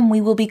with them, we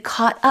will be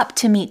caught up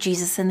to meet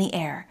Jesus in the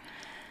air.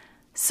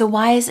 So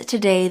why is it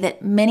today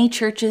that many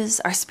churches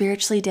are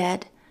spiritually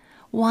dead?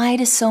 Why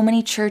do so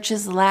many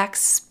churches lack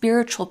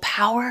spiritual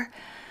power?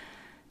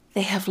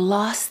 They have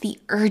lost the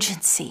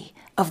urgency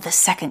of the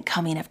second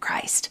coming of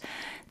Christ,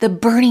 the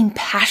burning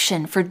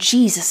passion for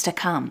Jesus to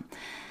come.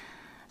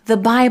 The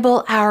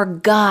Bible, our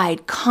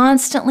guide,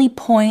 constantly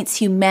points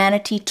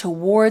humanity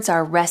towards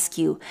our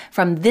rescue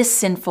from this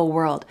sinful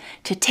world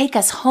to take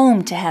us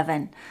home to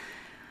heaven.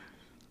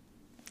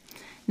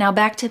 Now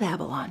back to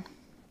Babylon.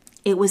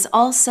 It was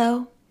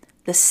also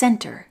the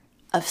center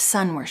of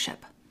sun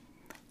worship.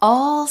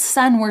 All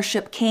sun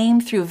worship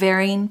came through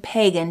varying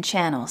pagan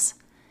channels.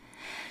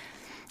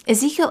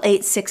 Ezekiel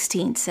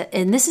 8:16,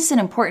 and this is an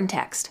important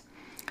text.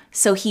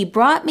 So he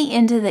brought me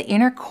into the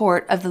inner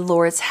court of the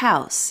Lord's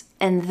house,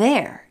 and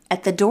there,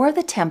 at the door of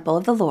the temple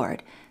of the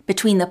Lord,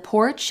 between the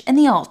porch and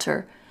the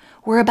altar,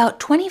 were about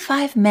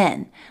 25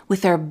 men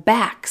with their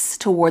backs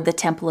toward the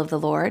temple of the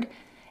Lord,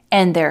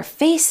 and their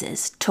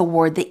faces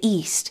toward the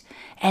east,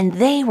 and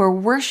they were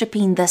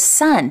worshiping the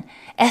sun,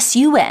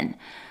 S-U-N,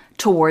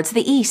 towards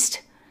the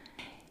east.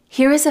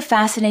 Here is a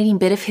fascinating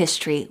bit of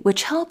history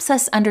which helps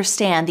us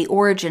understand the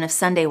origin of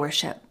Sunday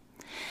worship.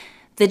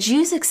 The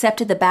Jews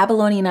accepted the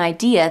Babylonian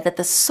idea that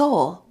the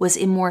soul was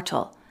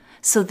immortal,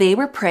 so they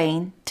were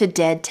praying to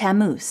dead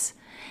Tammuz.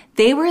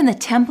 They were in the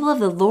temple of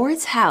the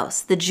Lord's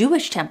house, the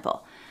Jewish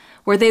temple,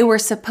 where they were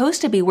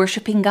supposed to be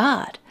worshiping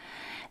God.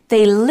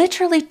 They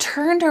literally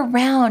turned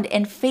around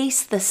and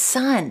faced the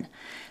sun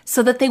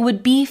so that they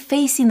would be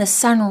facing the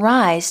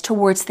sunrise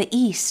towards the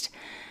east.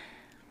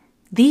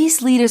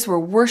 These leaders were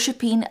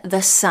worshiping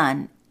the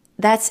sun,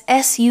 that's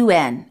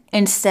S-U-N,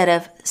 instead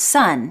of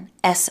sun,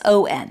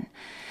 S-O-N.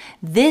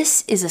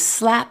 This is a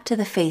slap to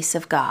the face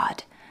of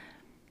God.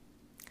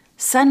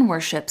 Sun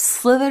worship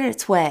slithered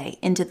its way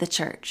into the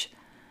church.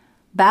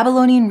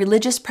 Babylonian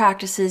religious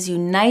practices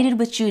united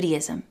with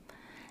Judaism.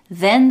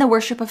 Then the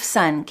worship of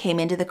sun came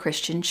into the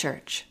Christian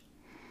church.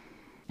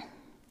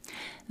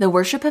 The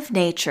Worship of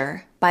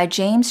Nature by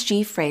James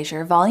G.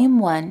 Fraser, Volume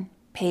 1,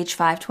 page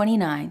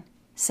 529,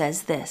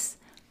 says this,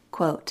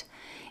 quote,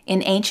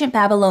 "In ancient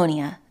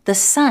Babylonia, the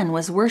sun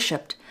was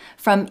worshipped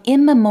from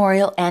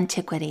immemorial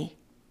antiquity,"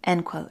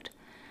 end quote.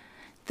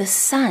 The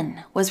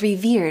sun was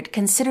revered,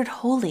 considered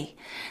holy.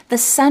 The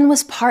sun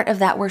was part of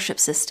that worship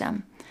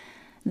system.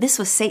 This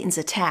was Satan's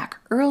attack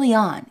early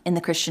on in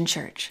the Christian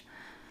church.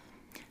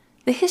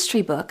 The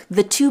history book,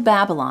 The Two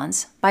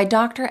Babylons, by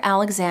Dr.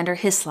 Alexander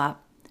Hislop,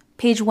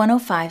 page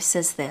 105,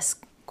 says this,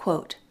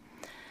 quote,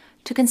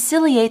 "To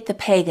conciliate the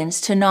pagans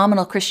to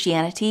nominal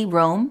Christianity,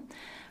 Rome,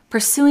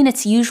 pursuing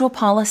its usual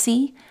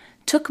policy,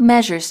 took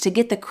measures to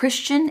get the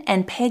Christian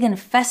and pagan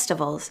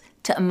festivals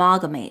to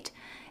amalgamate,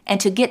 and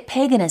to get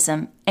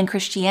paganism and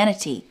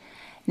Christianity,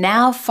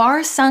 now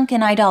far sunk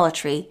in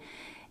idolatry,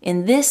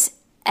 in this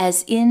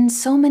as in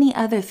so many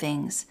other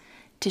things,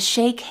 to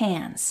shake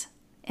hands,"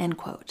 end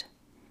quote.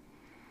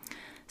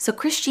 So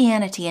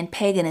Christianity and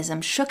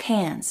paganism shook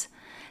hands.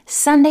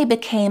 Sunday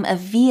became a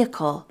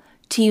vehicle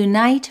to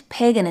unite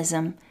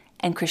paganism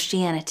and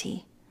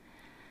Christianity.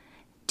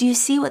 Do you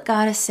see what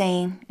God is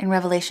saying in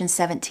Revelation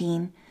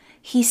 17?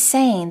 He's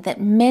saying that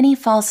many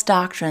false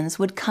doctrines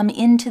would come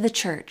into the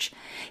church.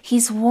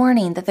 He's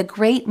warning that the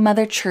great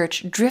mother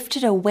church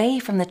drifted away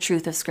from the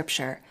truth of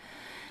Scripture.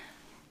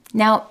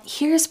 Now,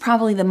 here's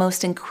probably the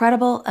most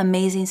incredible,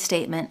 amazing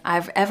statement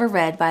I've ever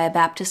read by a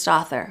Baptist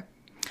author.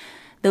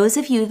 Those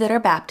of you that are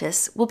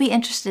Baptists will be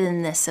interested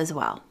in this as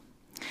well.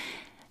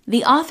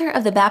 The author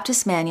of the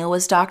Baptist Manual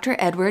was Dr.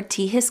 Edward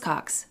T.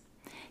 Hiscox.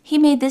 He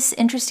made this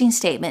interesting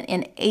statement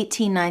in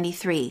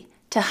 1893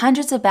 to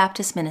hundreds of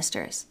Baptist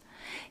ministers.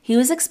 He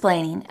was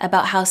explaining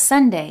about how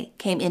Sunday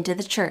came into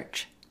the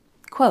church.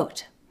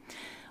 Quote,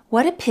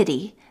 "What a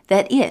pity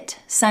that it,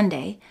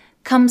 Sunday,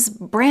 comes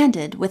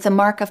branded with the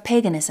mark of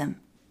paganism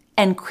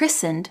and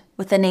christened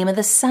with the name of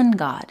the sun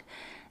god,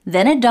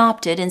 then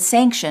adopted and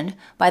sanctioned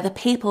by the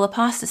papal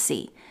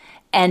apostasy,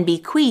 and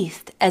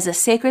bequeathed as a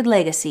sacred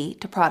legacy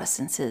to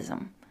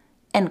Protestantism,"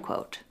 end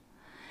quote.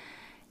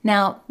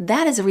 Now,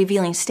 that is a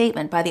revealing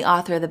statement by the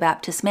author of the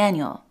Baptist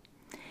Manual.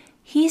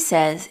 He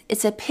says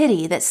it's a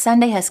pity that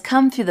Sunday has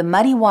come through the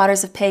muddy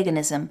waters of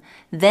paganism,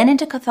 then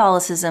into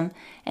Catholicism,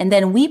 and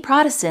then we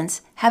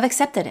Protestants have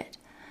accepted it.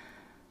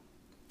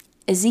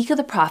 Ezekiel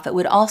the prophet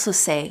would also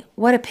say,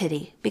 what a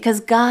pity, because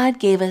God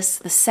gave us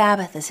the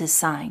Sabbath as his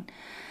sign.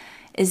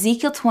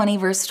 Ezekiel 20,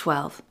 verse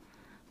 12,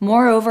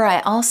 "Moreover, I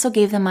also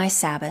gave them my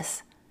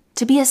Sabbath,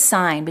 to be a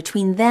sign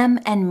between them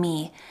and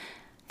me,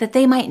 that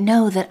they might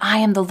know that I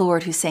am the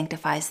Lord who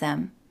sanctifies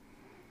them.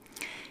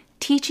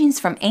 Teachings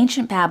from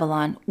ancient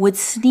Babylon would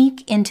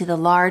sneak into the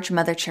large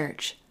mother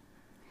church.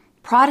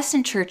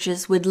 Protestant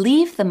churches would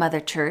leave the mother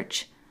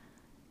church,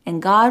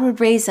 and God would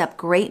raise up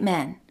great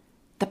men,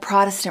 the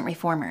Protestant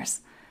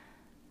reformers.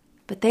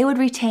 But they would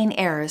retain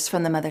errors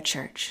from the mother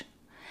church,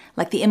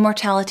 like the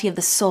immortality of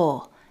the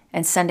soul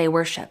and Sunday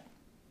worship.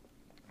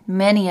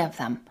 Many of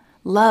them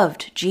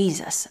loved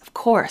Jesus, of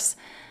course,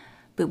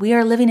 but we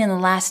are living in the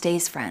last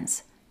days,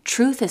 friends.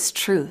 Truth is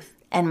truth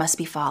and must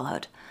be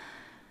followed.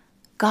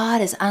 God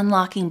is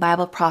unlocking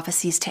Bible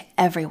prophecies to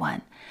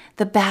everyone.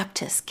 The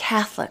Baptists,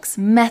 Catholics,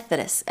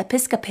 Methodists,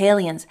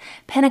 Episcopalians,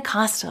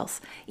 Pentecostals,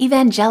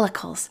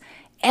 Evangelicals,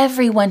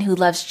 everyone who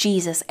loves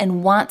Jesus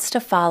and wants to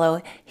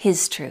follow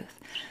His truth.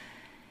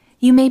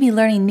 You may be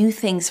learning new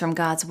things from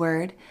God's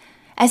Word.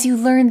 As you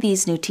learn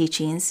these new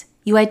teachings,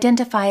 you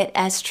identify it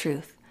as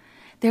truth.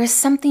 There is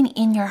something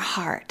in your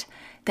heart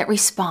that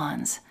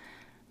responds,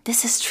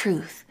 "This is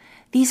truth.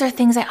 These are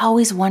things I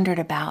always wondered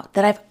about,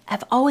 that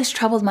I've always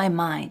troubled my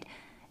mind,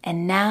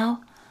 and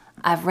now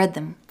I've read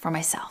them for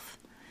myself."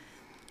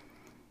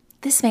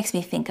 This makes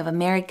me think of a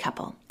married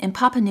couple in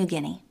Papua New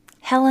Guinea,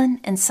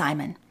 Helen and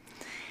Simon.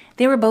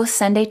 They were both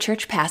Sunday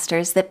church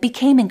pastors that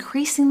became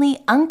increasingly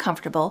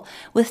uncomfortable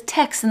with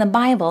texts in the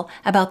Bible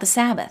about the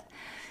Sabbath.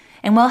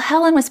 And while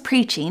Helen was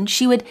preaching,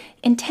 she would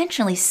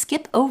intentionally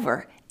skip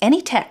over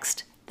any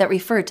text that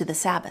referred to the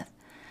Sabbath.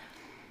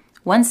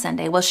 One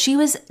Sunday, while she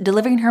was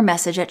delivering her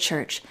message at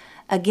church,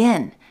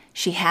 again,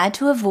 she had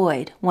to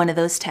avoid one of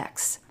those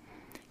texts.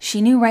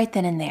 She knew right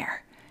then and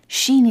there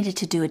she needed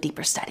to do a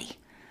deeper study.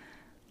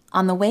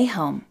 On the way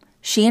home,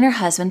 she and her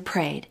husband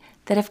prayed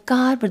that if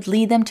God would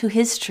lead them to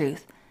His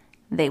truth,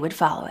 they would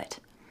follow it.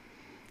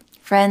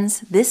 Friends,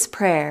 this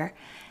prayer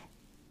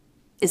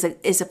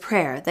is a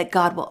prayer that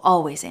God will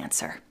always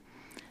answer.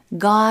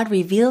 God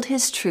revealed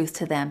His truth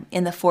to them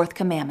in the fourth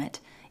commandment.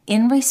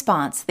 In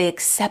response, they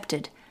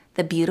accepted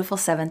the beautiful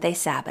seventh-day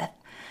Sabbath.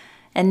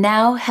 And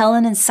now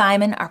Helen and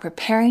Simon are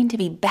preparing to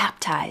be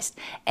baptized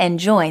and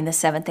join the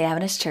Seventh-day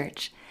Adventist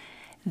Church.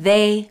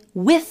 They,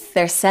 with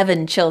their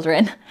 7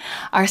 children,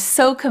 are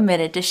so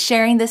committed to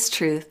sharing this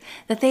truth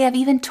that they have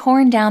even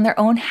torn down their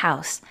own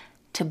house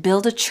to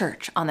build a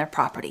church on their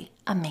property.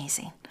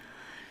 Amazing.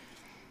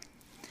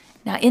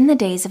 Now, in the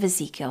days of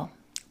Ezekiel,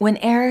 when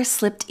error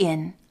slipped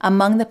in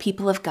among the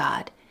people of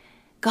God,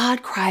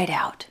 God cried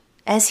out,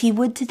 as He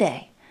would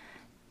today.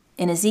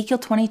 In Ezekiel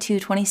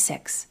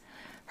 22:26,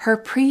 "Her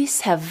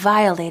priests have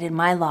violated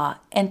my law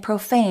and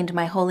profaned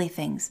my holy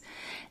things.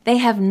 They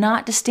have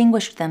not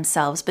distinguished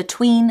themselves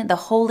between the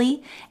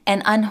holy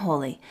and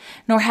unholy,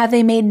 nor have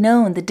they made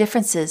known the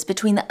differences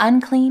between the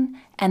unclean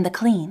and the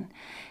clean.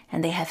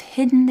 And they have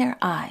hidden their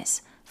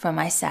eyes from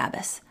my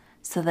Sabbaths,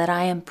 so that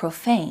I am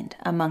profaned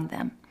among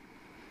them."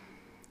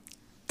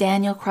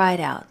 Daniel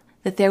cried out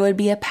that there would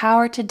be a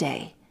power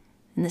today,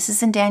 and this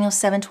is in Daniel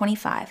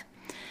 7:25,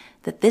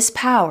 that this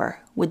power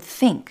would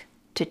think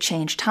to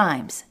change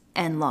times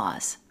and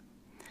laws.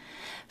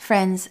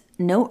 Friends,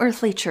 no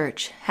earthly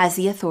church has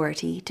the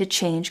authority to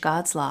change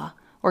God's law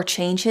or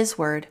change His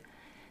word.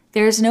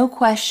 There is no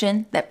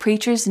question that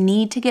preachers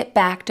need to get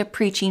back to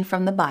preaching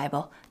from the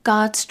Bible,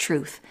 God's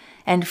truth,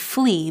 and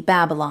flee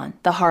Babylon,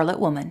 the harlot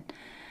woman.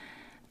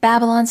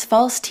 Babylon's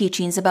false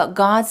teachings about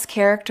God's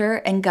character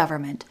and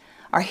government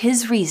are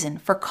His reason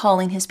for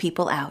calling His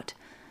people out.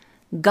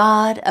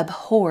 God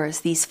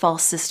abhors these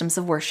false systems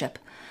of worship.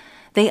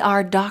 They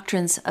are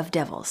doctrines of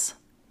devils.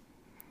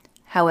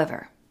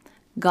 However,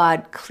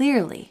 God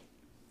clearly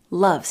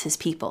loves His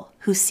people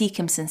who seek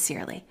Him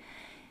sincerely,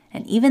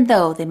 and even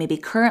though they may be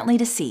currently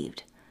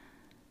deceived,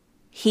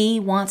 He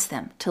wants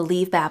them to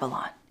leave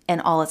Babylon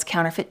and all its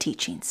counterfeit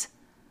teachings.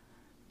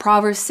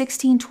 Proverbs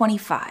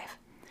 16:25,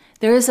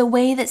 "There is a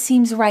way that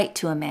seems right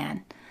to a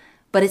man,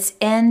 but its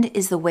end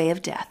is the way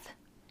of death."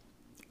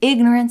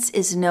 Ignorance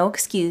is no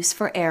excuse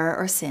for error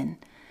or sin,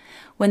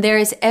 when there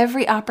is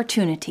every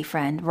opportunity,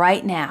 friend,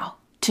 right now,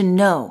 to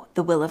know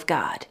the will of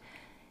God.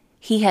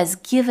 He has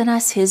given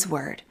us His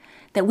word,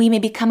 that we may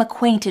become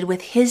acquainted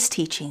with His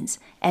teachings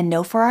and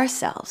know for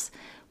ourselves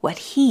what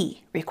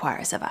He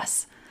requires of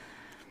us.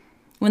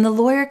 When the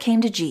lawyer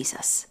came to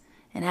Jesus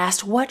and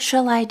asked, "What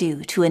shall I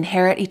do to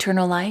inherit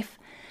eternal life?"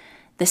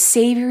 the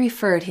Savior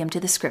referred him to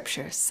the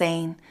Scriptures,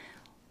 saying,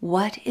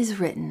 "What is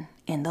written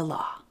in the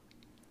law?"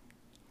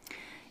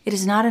 It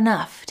is not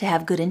enough to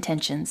have good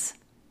intentions.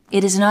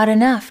 It is not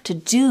enough to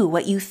do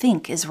what you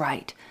think is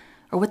right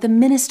or what the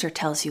minister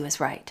tells you is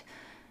right.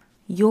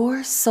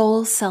 Your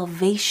soul's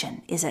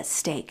salvation is at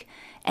stake,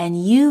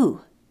 and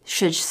you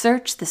should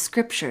search the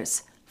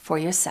Scriptures for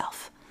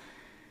yourself.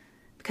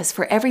 Because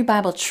for every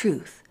Bible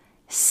truth,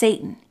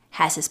 Satan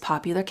has his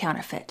popular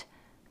counterfeit.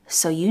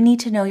 So you need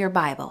to know your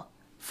Bible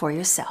for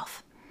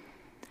yourself.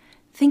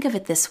 Think of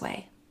it this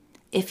way.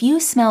 If you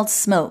smelled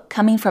smoke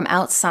coming from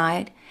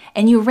outside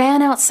and you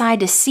ran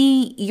outside to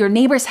see your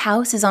neighbor's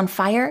house is on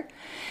fire,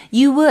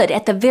 you would,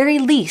 at the very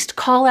least,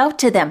 call out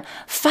to them,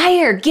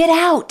 "Fire, get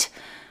out!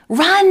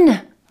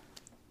 Run!"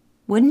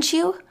 Wouldn't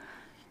you?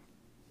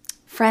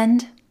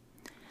 Friend,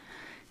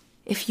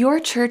 if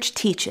your church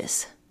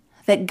teaches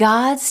that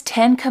God's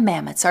 10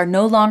 commandments are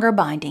no longer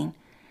binding,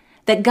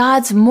 that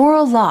God's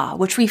moral law,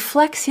 which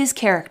reflects his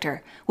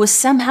character, was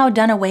somehow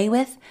done away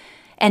with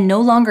and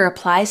no longer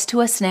applies to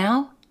us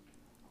now,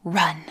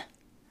 run.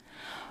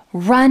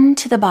 Run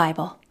to the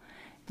Bible.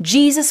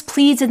 Jesus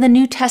pleads in the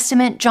New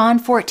Testament, John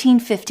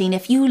 14:15,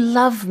 if you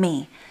love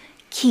me,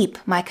 keep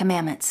my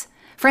commandments.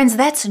 Friends,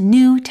 that's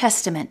New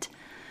Testament.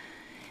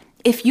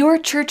 If your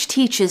church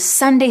teaches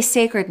Sunday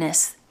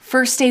sacredness,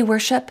 first day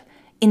worship,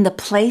 in the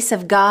place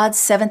of God's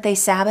seventh-day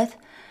Sabbath,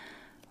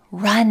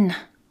 run.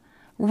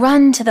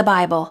 Run to the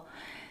Bible.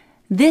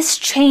 This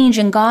change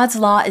in God's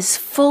law is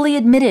fully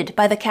admitted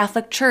by the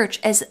Catholic Church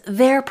as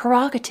their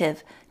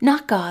prerogative,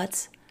 not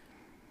God's.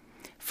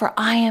 For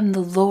I am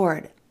the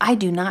Lord, I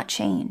do not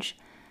change.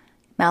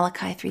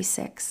 Malachi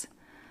 3:6.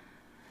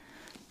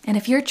 And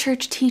if your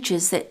church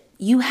teaches that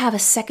you have a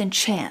second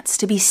chance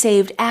to be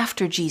saved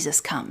after Jesus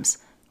comes,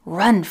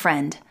 run,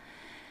 friend.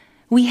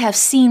 We have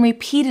seen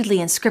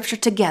repeatedly in Scripture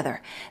together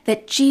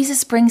that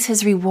Jesus brings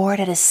his reward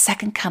at his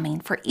second coming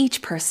for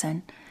each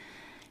person.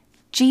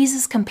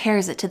 Jesus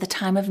compares it to the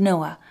time of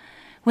Noah,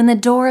 when the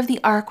door of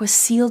the ark was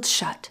sealed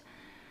shut.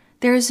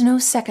 There is no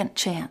second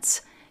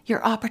chance.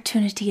 Your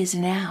opportunity is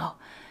now.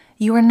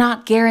 You are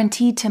not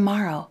guaranteed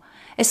tomorrow,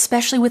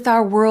 especially with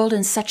our world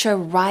in such a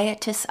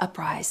riotous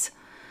uprise.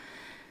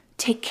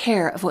 Take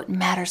care of what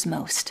matters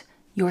most,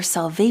 your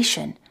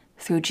salvation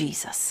through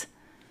Jesus.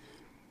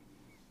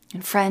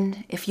 And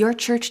friend, if your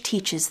church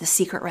teaches the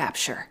secret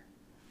rapture,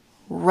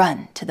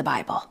 run to the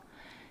Bible.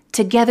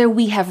 Together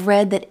we have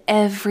read that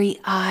every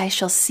eye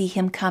shall see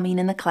him coming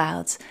in the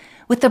clouds,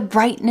 with the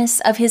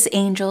brightness of his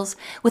angels,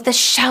 with a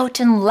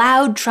shout and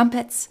loud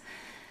trumpets.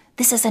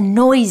 This is a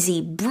noisy,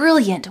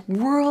 brilliant,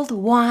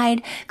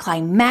 worldwide,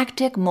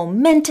 climactic,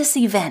 momentous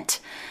event.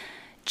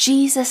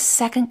 Jesus'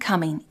 second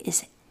coming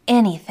is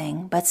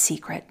anything but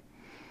secret.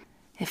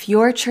 If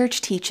your church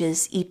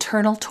teaches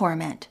eternal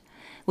torment,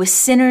 with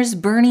sinners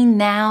burning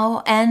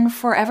now and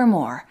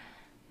forevermore,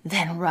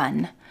 then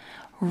run.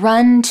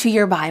 Run to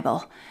your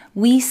Bible.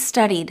 We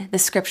studied the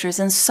Scriptures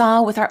and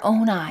saw with our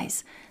own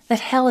eyes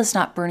that hell is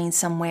not burning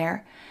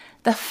somewhere.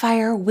 The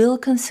fire will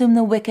consume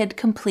the wicked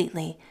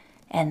completely,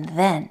 and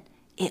then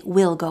it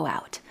will go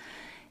out.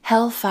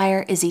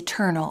 Hellfire is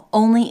eternal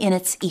only in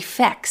its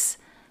effects,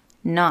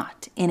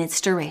 not in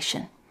its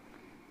duration.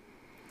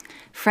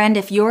 Friend,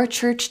 if your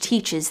church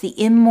teaches the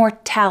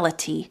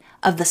immortality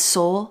of the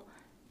soul,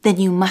 then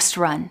you must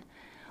run.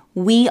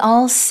 We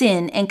all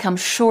sin and come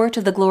short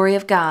of the glory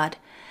of God.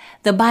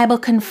 The Bible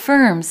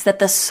confirms that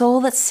the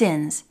soul that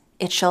sins,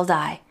 it shall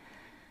die.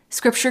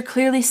 Scripture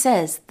clearly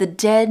says, the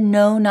dead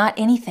know not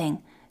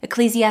anything.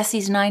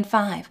 Ecclesiastes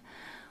 9:5.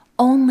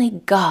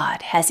 Only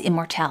God has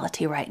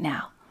immortality right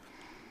now.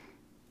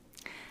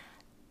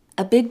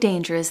 A big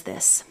danger is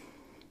this.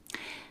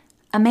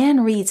 A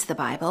man reads the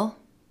Bible,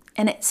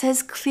 and it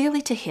says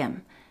clearly to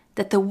him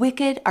that the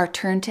wicked are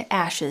turned to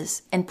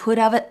ashes and put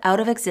out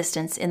of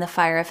existence in the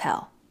fire of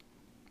hell.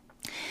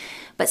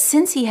 But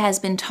since he has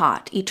been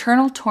taught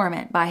eternal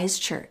torment by his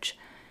church,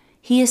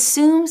 he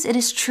assumes it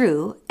is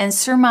true and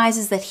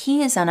surmises that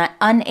he is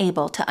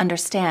unable to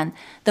understand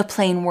the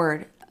plain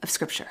word of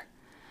Scripture.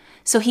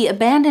 So he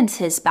abandons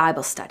his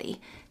Bible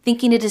study,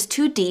 thinking it is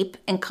too deep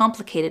and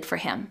complicated for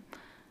him.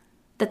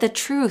 That the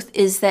truth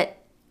is that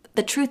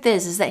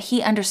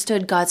he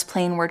understood God's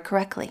plain word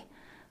correctly,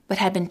 but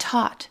had been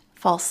taught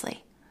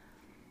falsely.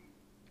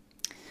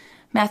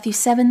 Matthew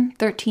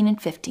 7:13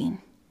 and 15.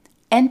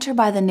 Enter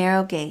by the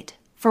narrow gate,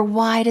 for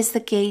wide is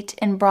the gate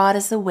and broad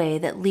is the way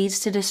that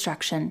leads to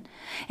destruction,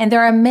 and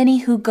there are many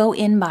who go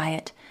in by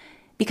it,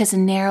 because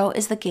narrow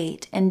is the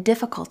gate and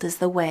difficult is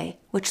the way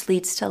which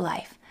leads to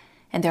life,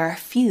 and there are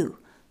few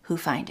who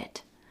find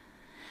it.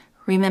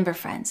 Remember,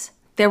 friends,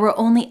 there were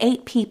only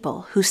 8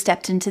 people who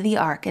stepped into the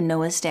ark in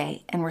Noah's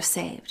day and were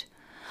saved.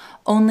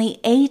 Only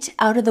 8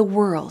 out of the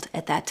world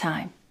at that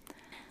time.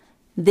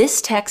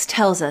 This text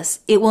tells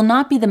us it will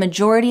not be the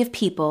majority of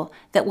people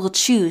that will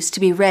choose to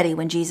be ready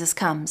when Jesus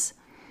comes.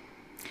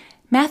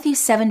 Matthew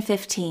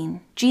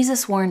 7:15,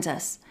 Jesus warns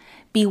us,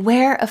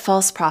 beware of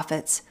false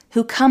prophets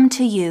who come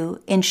to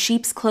you in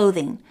sheep's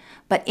clothing,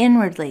 but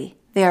inwardly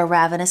they are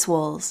ravenous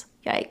wolves.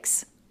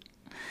 Yikes.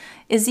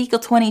 Ezekiel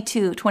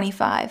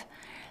 22:25,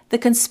 the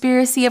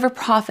conspiracy of her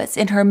prophets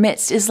in her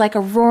midst is like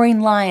a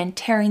roaring lion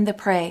tearing the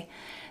prey.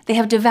 They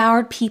have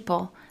devoured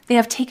people. They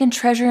have taken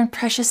treasure and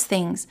precious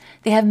things.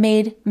 They have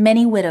made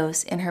many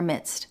widows in her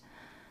midst.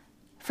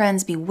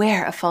 Friends,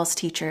 beware of false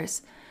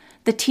teachers.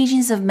 The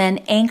teachings of men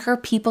anchor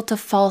people to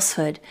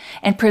falsehood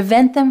and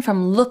prevent them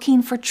from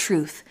looking for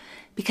truth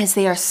because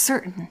they are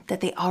certain that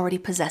they already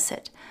possess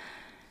it.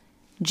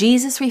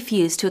 Jesus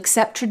refused to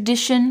accept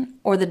tradition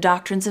or the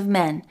doctrines of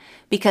men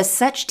because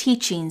such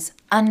teachings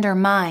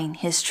undermine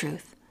his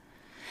truth.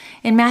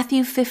 In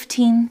Matthew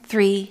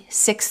 15:3,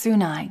 6 through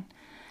 9,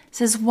 it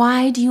says,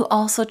 why do you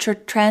also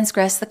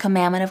transgress the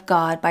commandment of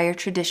God by your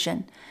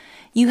tradition?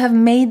 You have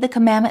made the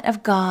commandment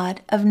of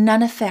God of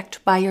none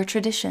effect by your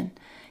tradition.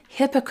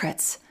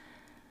 Hypocrites!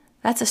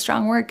 That's a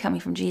strong word coming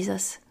from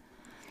Jesus.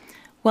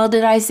 Well,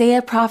 did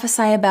Isaiah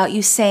prophesy about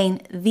you,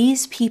 saying,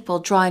 "These people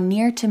draw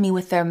near to me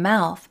with their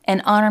mouth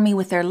and honor me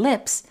with their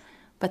lips,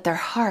 but their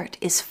heart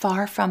is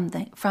far from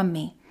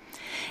me.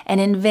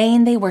 And in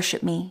vain they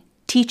worship me,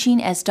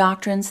 teaching as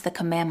doctrines the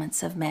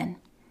commandments of men."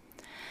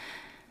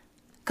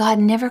 God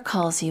never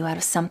calls you out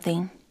of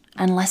something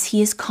unless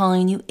He is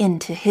calling you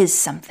into His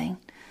something,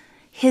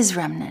 His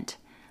remnant,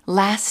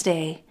 last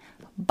day,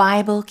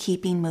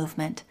 Bible-keeping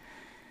movement.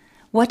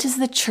 What does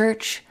the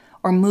church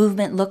or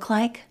movement look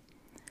like?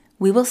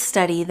 We will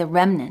study the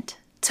remnant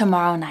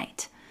tomorrow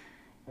night.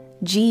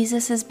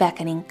 Jesus is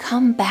beckoning,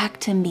 "Come back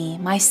to me,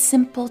 my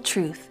simple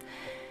truth."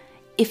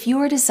 If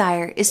your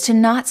desire is to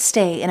not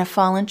stay in a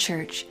fallen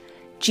church,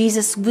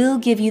 Jesus will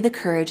give you the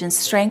courage and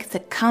strength to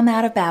come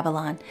out of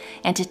Babylon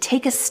and to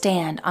take a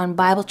stand on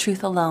Bible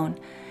truth alone.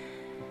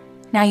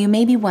 Now you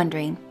may be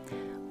wondering,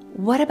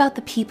 what about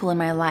the people in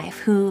my life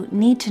who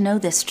need to know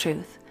this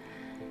truth?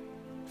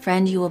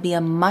 Friend, you will be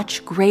a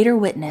much greater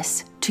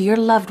witness to your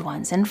loved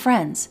ones and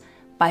friends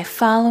by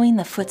following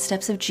the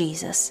footsteps of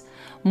Jesus,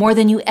 more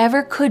than you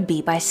ever could be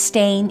by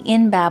staying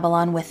in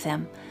Babylon with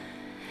them.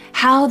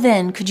 How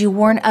then could you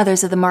warn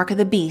others of the mark of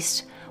the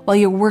beast while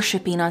you're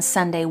worshiping on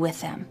Sunday with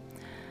them?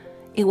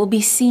 It will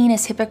be seen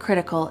as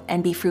hypocritical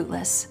and be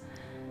fruitless.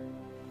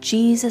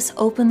 Jesus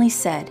openly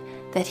said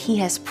that He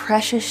has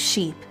precious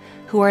sheep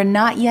who are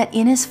not yet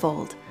in His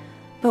fold,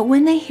 but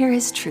when they hear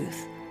His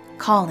truth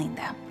calling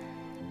them,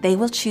 they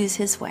will choose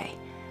His way.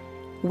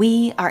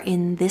 We are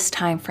in this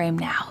time frame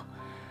now.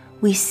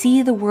 We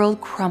see the world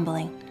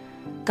crumbling.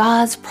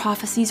 God's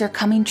prophecies are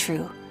coming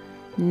true.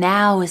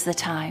 Now is the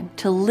time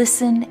to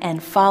listen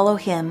and follow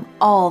Him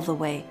all the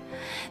way.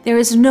 There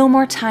is no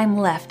more time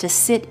left to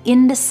sit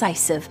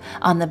indecisive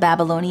on the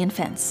Babylonian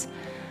fence.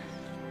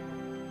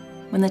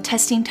 When the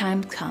testing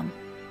times come,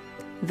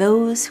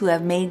 those who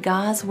have made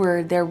God's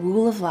word their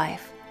rule of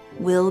life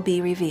will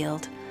be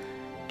revealed.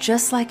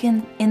 Just like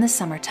in the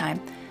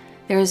summertime,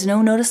 there is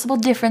no noticeable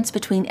difference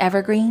between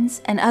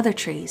evergreens and other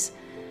trees.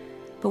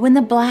 But when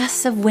the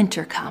blasts of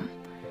winter come,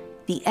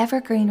 the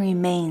evergreen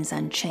remains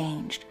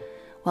unchanged,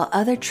 while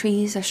other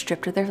trees are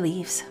stripped of their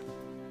leaves.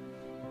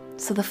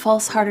 So the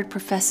false-hearted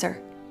professor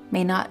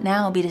may not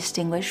now be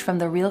distinguished from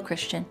the real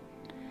Christian,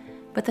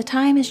 but the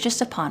time is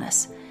just upon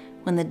us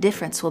when the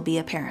difference will be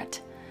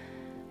apparent.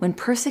 When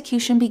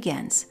persecution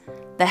begins,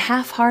 the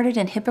half-hearted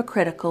and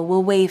hypocritical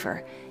will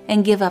waver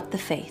and give up the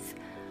faith,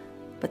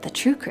 but the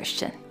true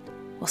Christian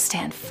will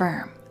stand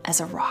firm as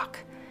a rock,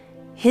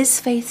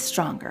 his faith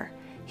stronger,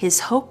 his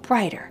hope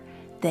brighter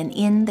than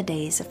in the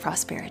days of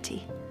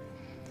prosperity.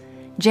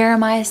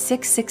 Jeremiah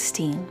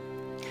 6:16.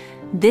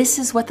 This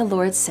is what the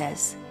Lord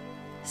says: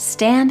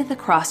 "Stand at the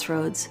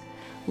crossroads,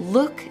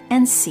 look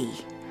and see,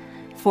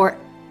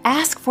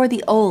 ask for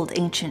the old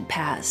ancient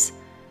paths,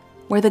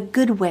 where the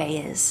good way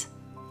is,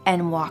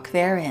 and walk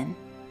therein,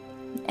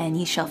 and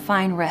ye shall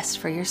find rest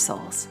for your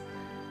souls."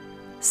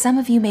 Some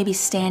of you may be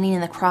standing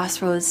in the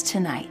crossroads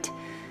tonight.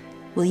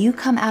 Will you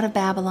come out of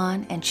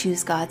Babylon and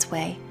choose God's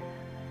way?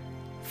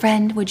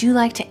 Friend, would you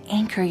like to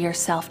anchor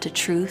yourself to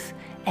truth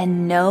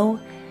and know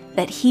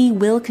that He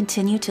will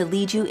continue to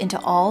lead you into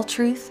all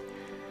truth?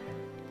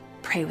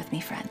 Pray with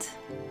me, friends.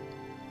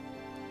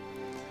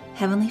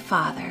 Heavenly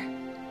Father,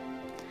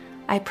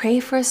 I pray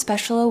for a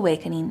special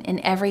awakening in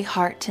every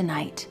heart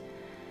tonight.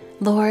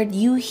 Lord,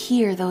 you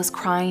hear those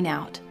crying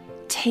out,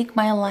 "Take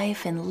my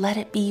life and let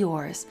it be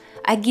yours.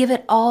 I give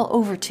it all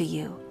over to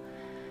you."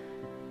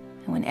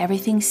 And when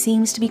everything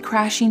seems to be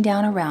crashing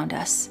down around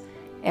us,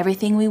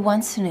 everything we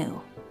once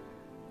knew,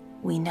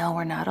 we know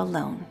we're not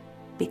alone.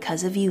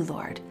 Because of you,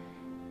 Lord,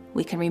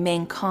 we can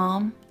remain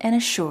calm and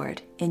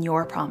assured in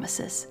your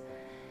promises.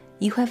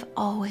 You have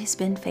always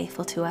been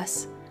faithful to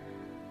us.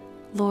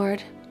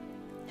 Lord,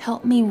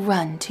 help me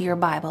run to your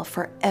Bible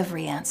for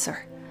every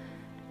answer.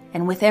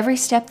 And with every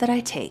step that I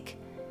take,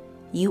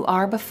 you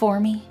are before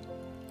me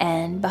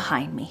and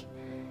behind me.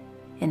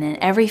 And in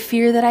every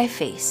fear that I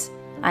face,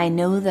 I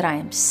know that I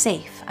am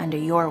safe under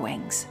your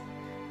wings.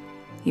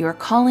 You are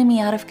calling me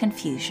out of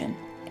confusion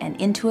and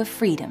into a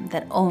freedom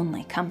that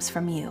only comes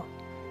from you.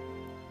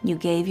 You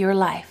gave your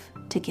life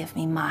to give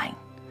me mine.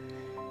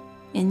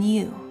 In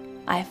you,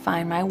 I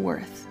find my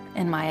worth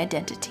and my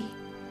identity.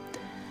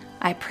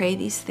 I pray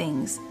these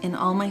things in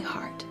all my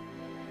heart.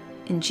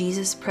 In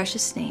Jesus'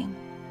 precious name,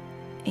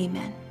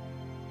 amen.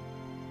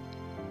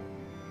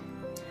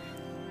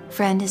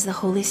 Friend, is the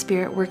Holy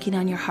Spirit working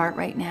on your heart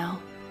right now?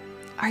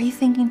 Are you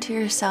thinking to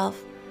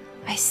yourself,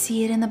 I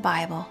see it in the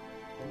Bible,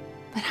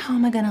 but how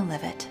am I going to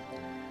live it?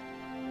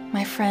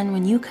 My friend,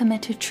 when you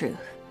commit to truth,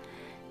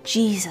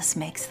 Jesus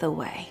makes the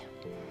way.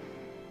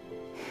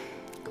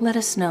 Let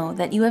us know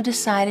that you have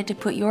decided to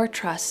put your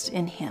trust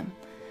in Him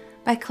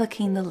by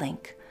clicking the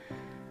link.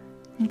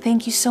 And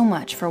thank you so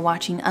much for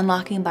watching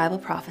Unlocking Bible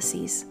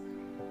Prophecies.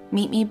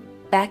 Meet me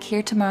back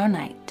here tomorrow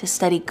night to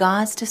study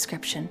God's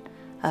description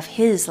of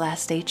His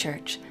last day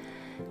church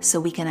so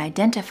we can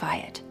identify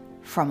it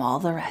from all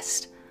the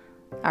rest.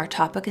 Our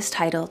topic is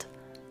titled,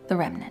 The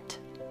Remnant.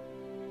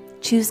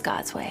 Choose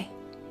God's way.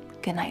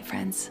 Good night,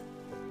 friends.